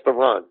great against the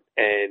run,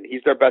 and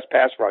he's their best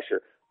pass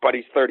rusher, but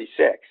he's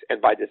 36,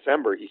 and by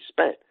December he's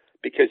spent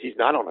because he's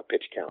not on a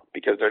pitch count,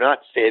 because they're not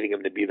saving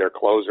him to be their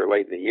closer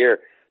late in the year.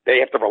 They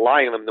have to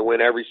rely on him to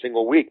win every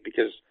single week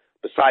because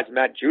besides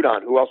Matt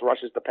Judon, who else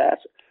rushes the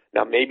passer?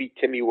 Now, maybe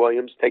Timmy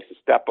Williams takes a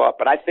step up,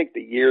 but I think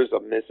the years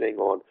of missing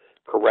on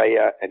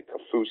Correa and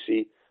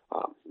Kafusi,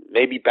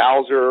 maybe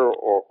Bowser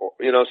or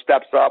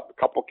steps up, a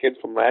couple kids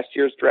from last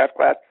year's draft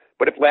class.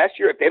 But if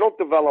they don't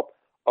develop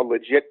a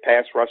legit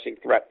pass rushing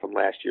threat from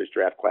last year's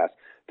draft class,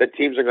 then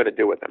teams are going to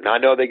do with them. Now, I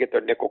know they get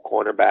their nickel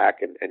cornerback,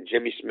 and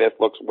Jimmy Smith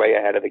looks way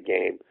ahead of the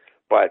game,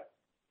 but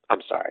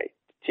I'm sorry.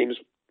 Teams,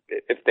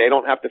 if they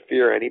don't have to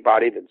fear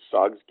anybody than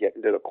Suggs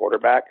getting to the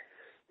quarterback,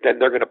 then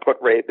they're going to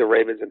put the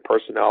Ravens in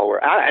personnel where,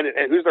 and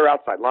who's their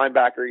outside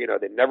linebacker?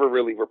 They've never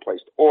really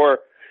replaced Orr,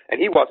 and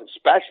he wasn't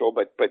special,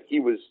 but he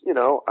was,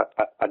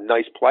 a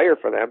nice player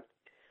for them.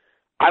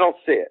 I don't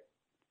see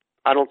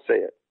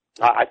it.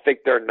 I think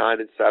they're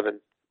 9-7,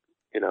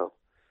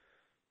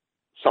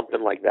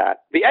 something like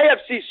that. The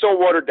AFC is so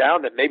watered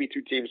down that maybe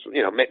 2 teams,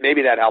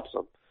 maybe that helps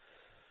them.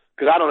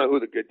 Because I don't know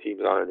who the good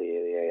teams are in the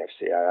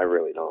AFC. I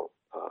really don't.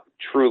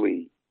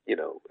 Truly,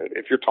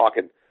 if you're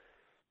talking,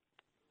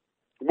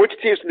 which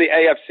teams from the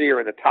AFC are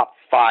in the top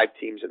 5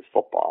 teams in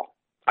football?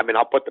 I mean,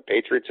 I'll put the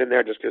Patriots in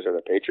there just because they're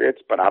the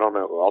Patriots, but I don't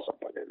know who else I'm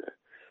putting in there.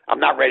 I'm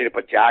not ready to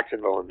put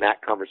Jacksonville in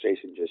that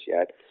conversation just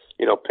yet.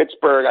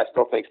 Pittsburgh, I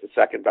still think is the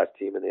second best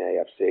team in the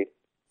AFC.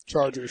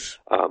 Chargers.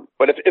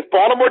 But if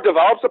Baltimore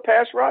develops a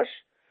pass rush,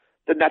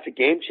 then that's a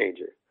game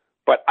changer.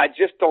 But I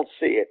just don't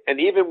see it. And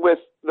even with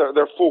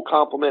their full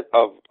complement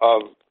of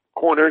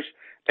corners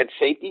and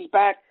safeties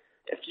back,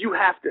 if you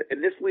have to,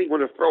 in this league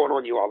when they're throwing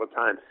on you all the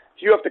time,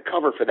 if you have to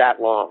cover for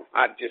that long,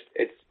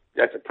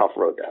 that's a tough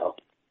road to hoe.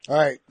 All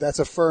right. That's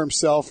a firm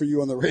sell for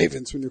you on the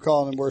Ravens when you're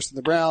calling them worse than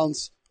the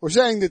Browns. We're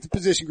saying that the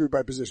position group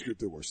by position group,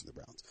 they're worse than the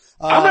Browns.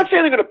 I'm not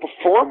saying they're going to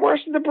perform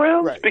worse than the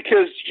Browns, right,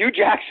 because Hugh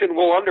Jackson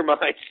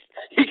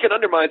he can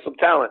undermine some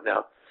talent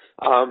now.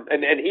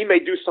 And he may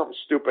do something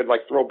stupid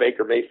like throw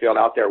Baker Mayfield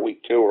out there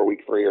week 2 or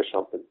week 3 or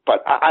something.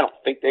 But I don't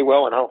think they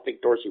will, and I don't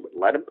think Dorsey would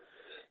let him,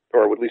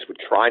 or at least would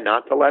try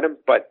not to let him.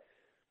 But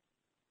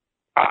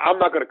I'm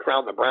not going to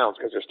crown the Browns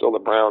because they're still the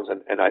Browns,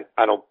 and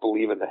I don't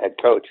believe in the head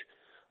coach.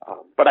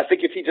 But I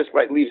think if he just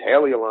leaves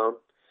Haley alone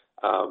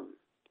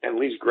and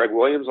leaves Greg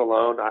Williams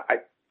alone,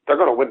 they're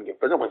going to win.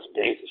 They're going to win some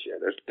games this year.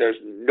 There's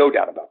no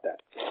doubt about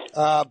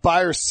that.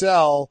 Buy or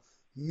sell,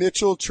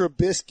 Mitchell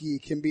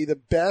Trubisky can be the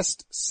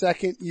best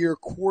second-year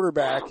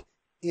quarterback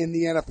in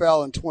the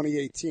NFL in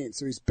 2018.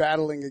 So he's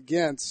battling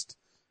against.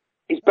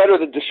 He's better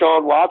than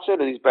Deshaun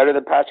Watson, and he's better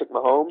than Patrick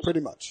Mahomes.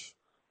 Pretty much.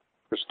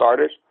 For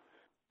starters.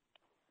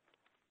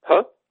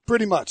 Huh?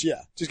 Pretty much,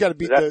 yeah. Just got to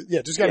beat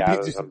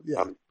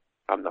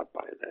I'm not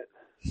buying that.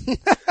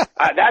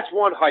 That's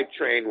one hype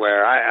train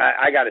where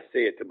I got to see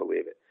it to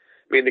believe it.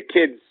 I mean, the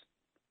kid's,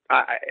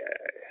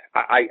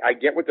 I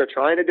get what they're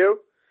trying to do,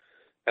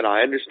 and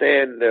I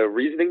understand the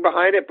reasoning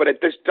behind it, but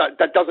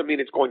that doesn't mean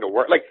it's going to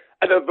work. Like,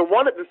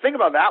 the thing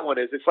about that one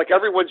is it's like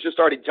everyone's just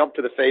already jumped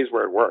to the phase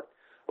where it worked.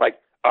 Like,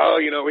 oh,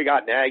 we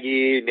got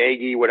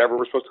Nagy, whatever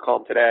we're supposed to call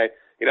him today.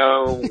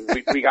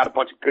 We got a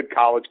bunch of good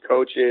college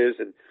coaches,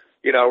 and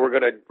we're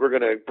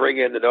gonna bring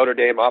in the Notre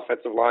Dame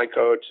offensive line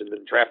coach and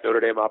then draft Notre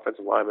Dame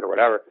offensive lineman or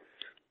whatever.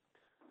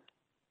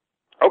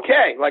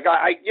 Okay, like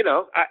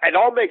it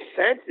all makes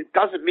sense. It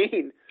doesn't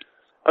mean,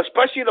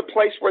 especially in a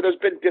place where there's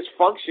been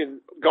dysfunction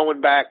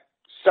going back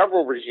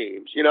several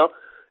regimes,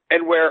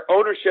 and where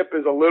ownership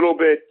is a little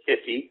bit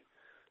iffy,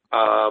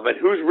 and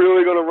who's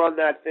really going to run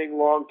that thing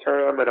long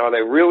term, and are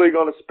they really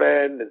going to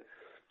spend? And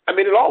I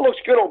mean, it all looks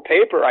good on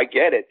paper. I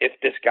get it. If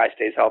this guy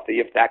stays healthy,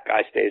 if that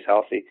guy stays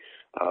healthy,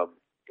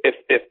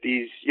 if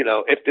these,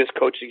 if this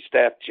coaching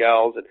staff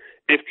gels, and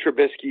if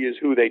Trubisky is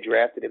who they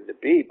drafted him to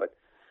be, but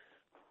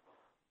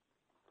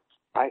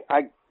I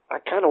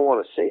kind of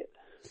want to see it.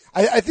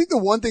 I think the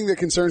one thing that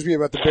concerns me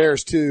about the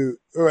Bears too,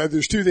 or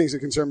there's two things that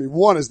concern me.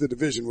 One is the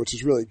division, which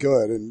is really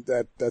good, and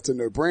that's a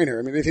no-brainer.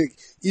 I mean, I think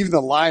even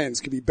the Lions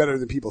could be better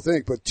than people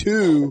think. But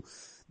two,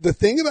 the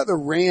thing about the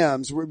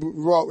Rams,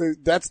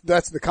 that's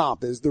the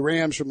comp, is the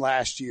Rams from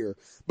last year.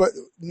 But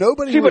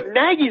nobody. See, but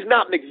Nagy's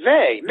not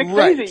McVay. McVay's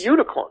right. A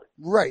unicorn.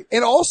 Right.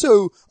 And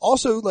also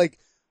like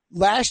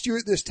last year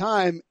at this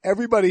time,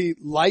 everybody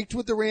liked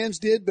what the Rams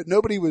did, but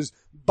nobody was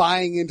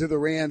buying into the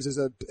Rams as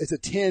a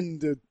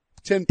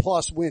 10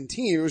 plus win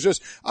team. It was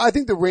just, I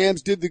think the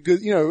Rams did the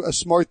good, a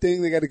smart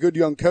thing. They got a good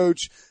young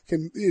coach.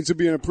 It would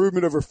be an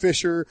improvement over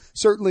Fisher.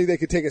 Certainly they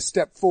could take a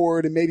step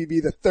forward and maybe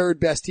be the third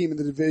best team in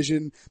the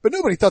division, but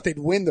nobody thought they'd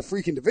win the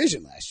freaking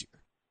division last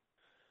year.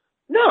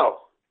 No.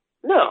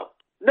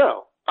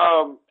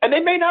 And they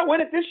may not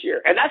win it this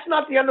year. And that's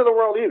not the end of the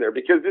world either,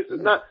 because this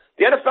is not,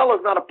 the NFL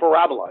is not a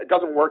parabola. It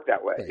doesn't work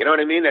that way. Right. You know what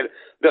I mean? And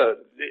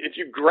if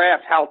you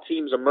graph how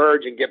teams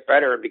emerge and get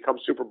better and become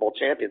Super Bowl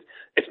champions,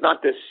 it's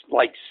not this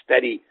like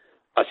steady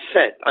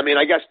ascent. I mean,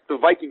 I guess the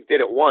Vikings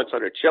did it once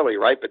under Chile,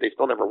 right? But they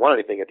still never won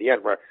anything at the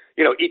end, where,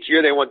 each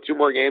year they won 2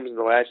 more games than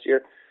the last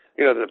year,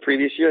 than the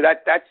previous year.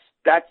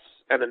 That's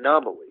an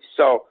anomaly.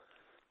 So,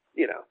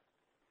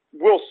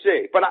 we'll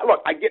see. But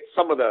look, I get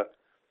some of the,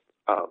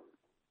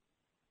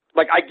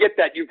 I get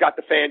that you've got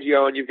the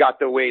Fangio and you've got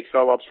the Wade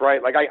Phillips,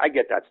 right? Like, I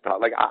get that stuff.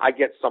 Like, I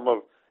get some of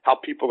how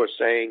people are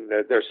saying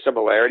that there's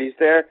similarities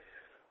there,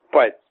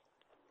 but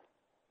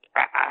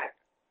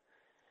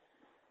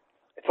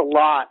it's a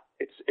lot.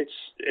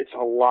 It's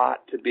a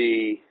lot to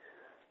be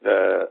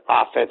the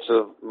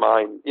offensive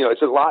mind.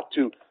 It's a lot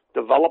to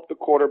develop the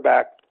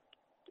quarterback,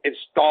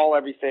 install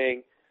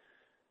everything,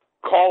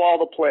 call all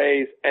the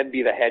plays, and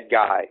be the head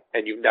guy.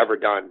 And you've never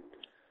done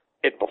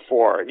it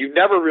before. And you've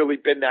never really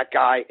been that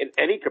guy in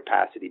any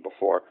capacity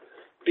before,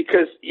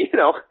 because,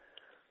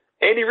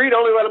 Andy Reid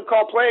only let him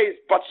call plays,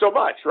 but so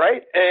much,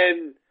 right?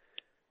 And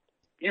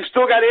you've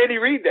still got Andy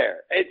Reid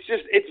there.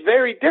 It's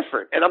very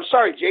different. And I'm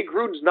sorry, Jay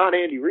Gruden's not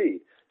Andy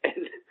Reid.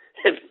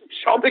 And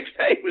Sean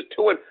McVay was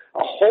doing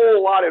a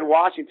whole lot in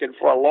Washington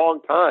for a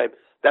long time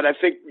that I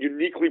think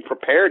uniquely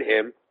prepared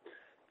him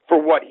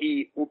for what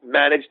he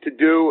managed to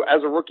do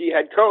as a rookie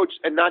head coach,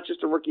 and not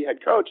just a rookie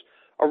head coach,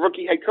 a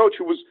rookie head coach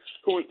who was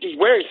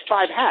wearing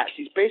 5 hats.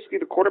 He's basically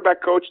the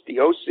quarterback coach, the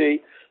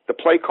OC, the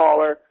play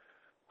caller,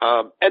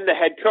 and the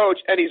head coach.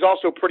 And he's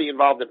also pretty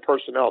involved in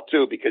personnel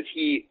too, because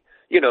he,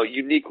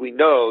 uniquely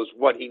knows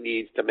what he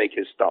needs to make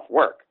his stuff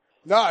work.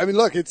 No, I mean,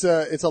 look, it's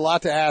a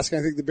lot to ask.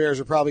 I think the Bears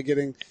are probably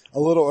getting a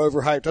little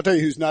overhyped. I'll tell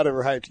you who's not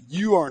overhyped.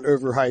 You aren't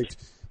overhyped,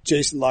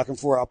 Jason La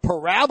Canfora. A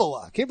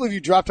parabola. I can't believe you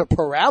dropped a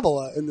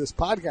parabola in this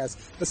podcast.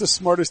 That's the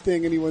smartest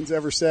thing anyone's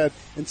ever said,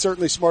 and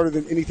certainly smarter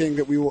than anything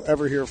that we will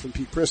ever hear from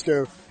Pete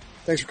Prisco.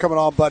 Thanks for coming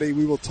on, buddy.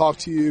 We will talk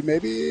to you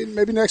maybe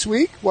next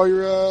week while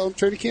you're on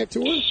training camp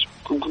tour.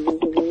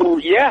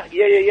 Yeah.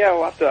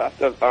 We'll have to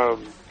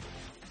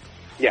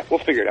we'll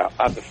figure it out.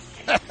 I'll have to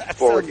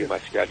forward you my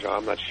schedule.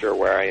 I'm not sure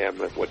where I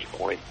am at which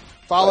point.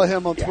 Follow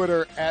him on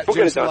Twitter at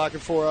Jason La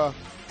Canfora.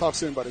 Talk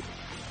soon, buddy.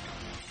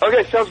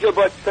 Okay, sounds good,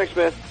 bud. Thanks,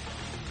 man.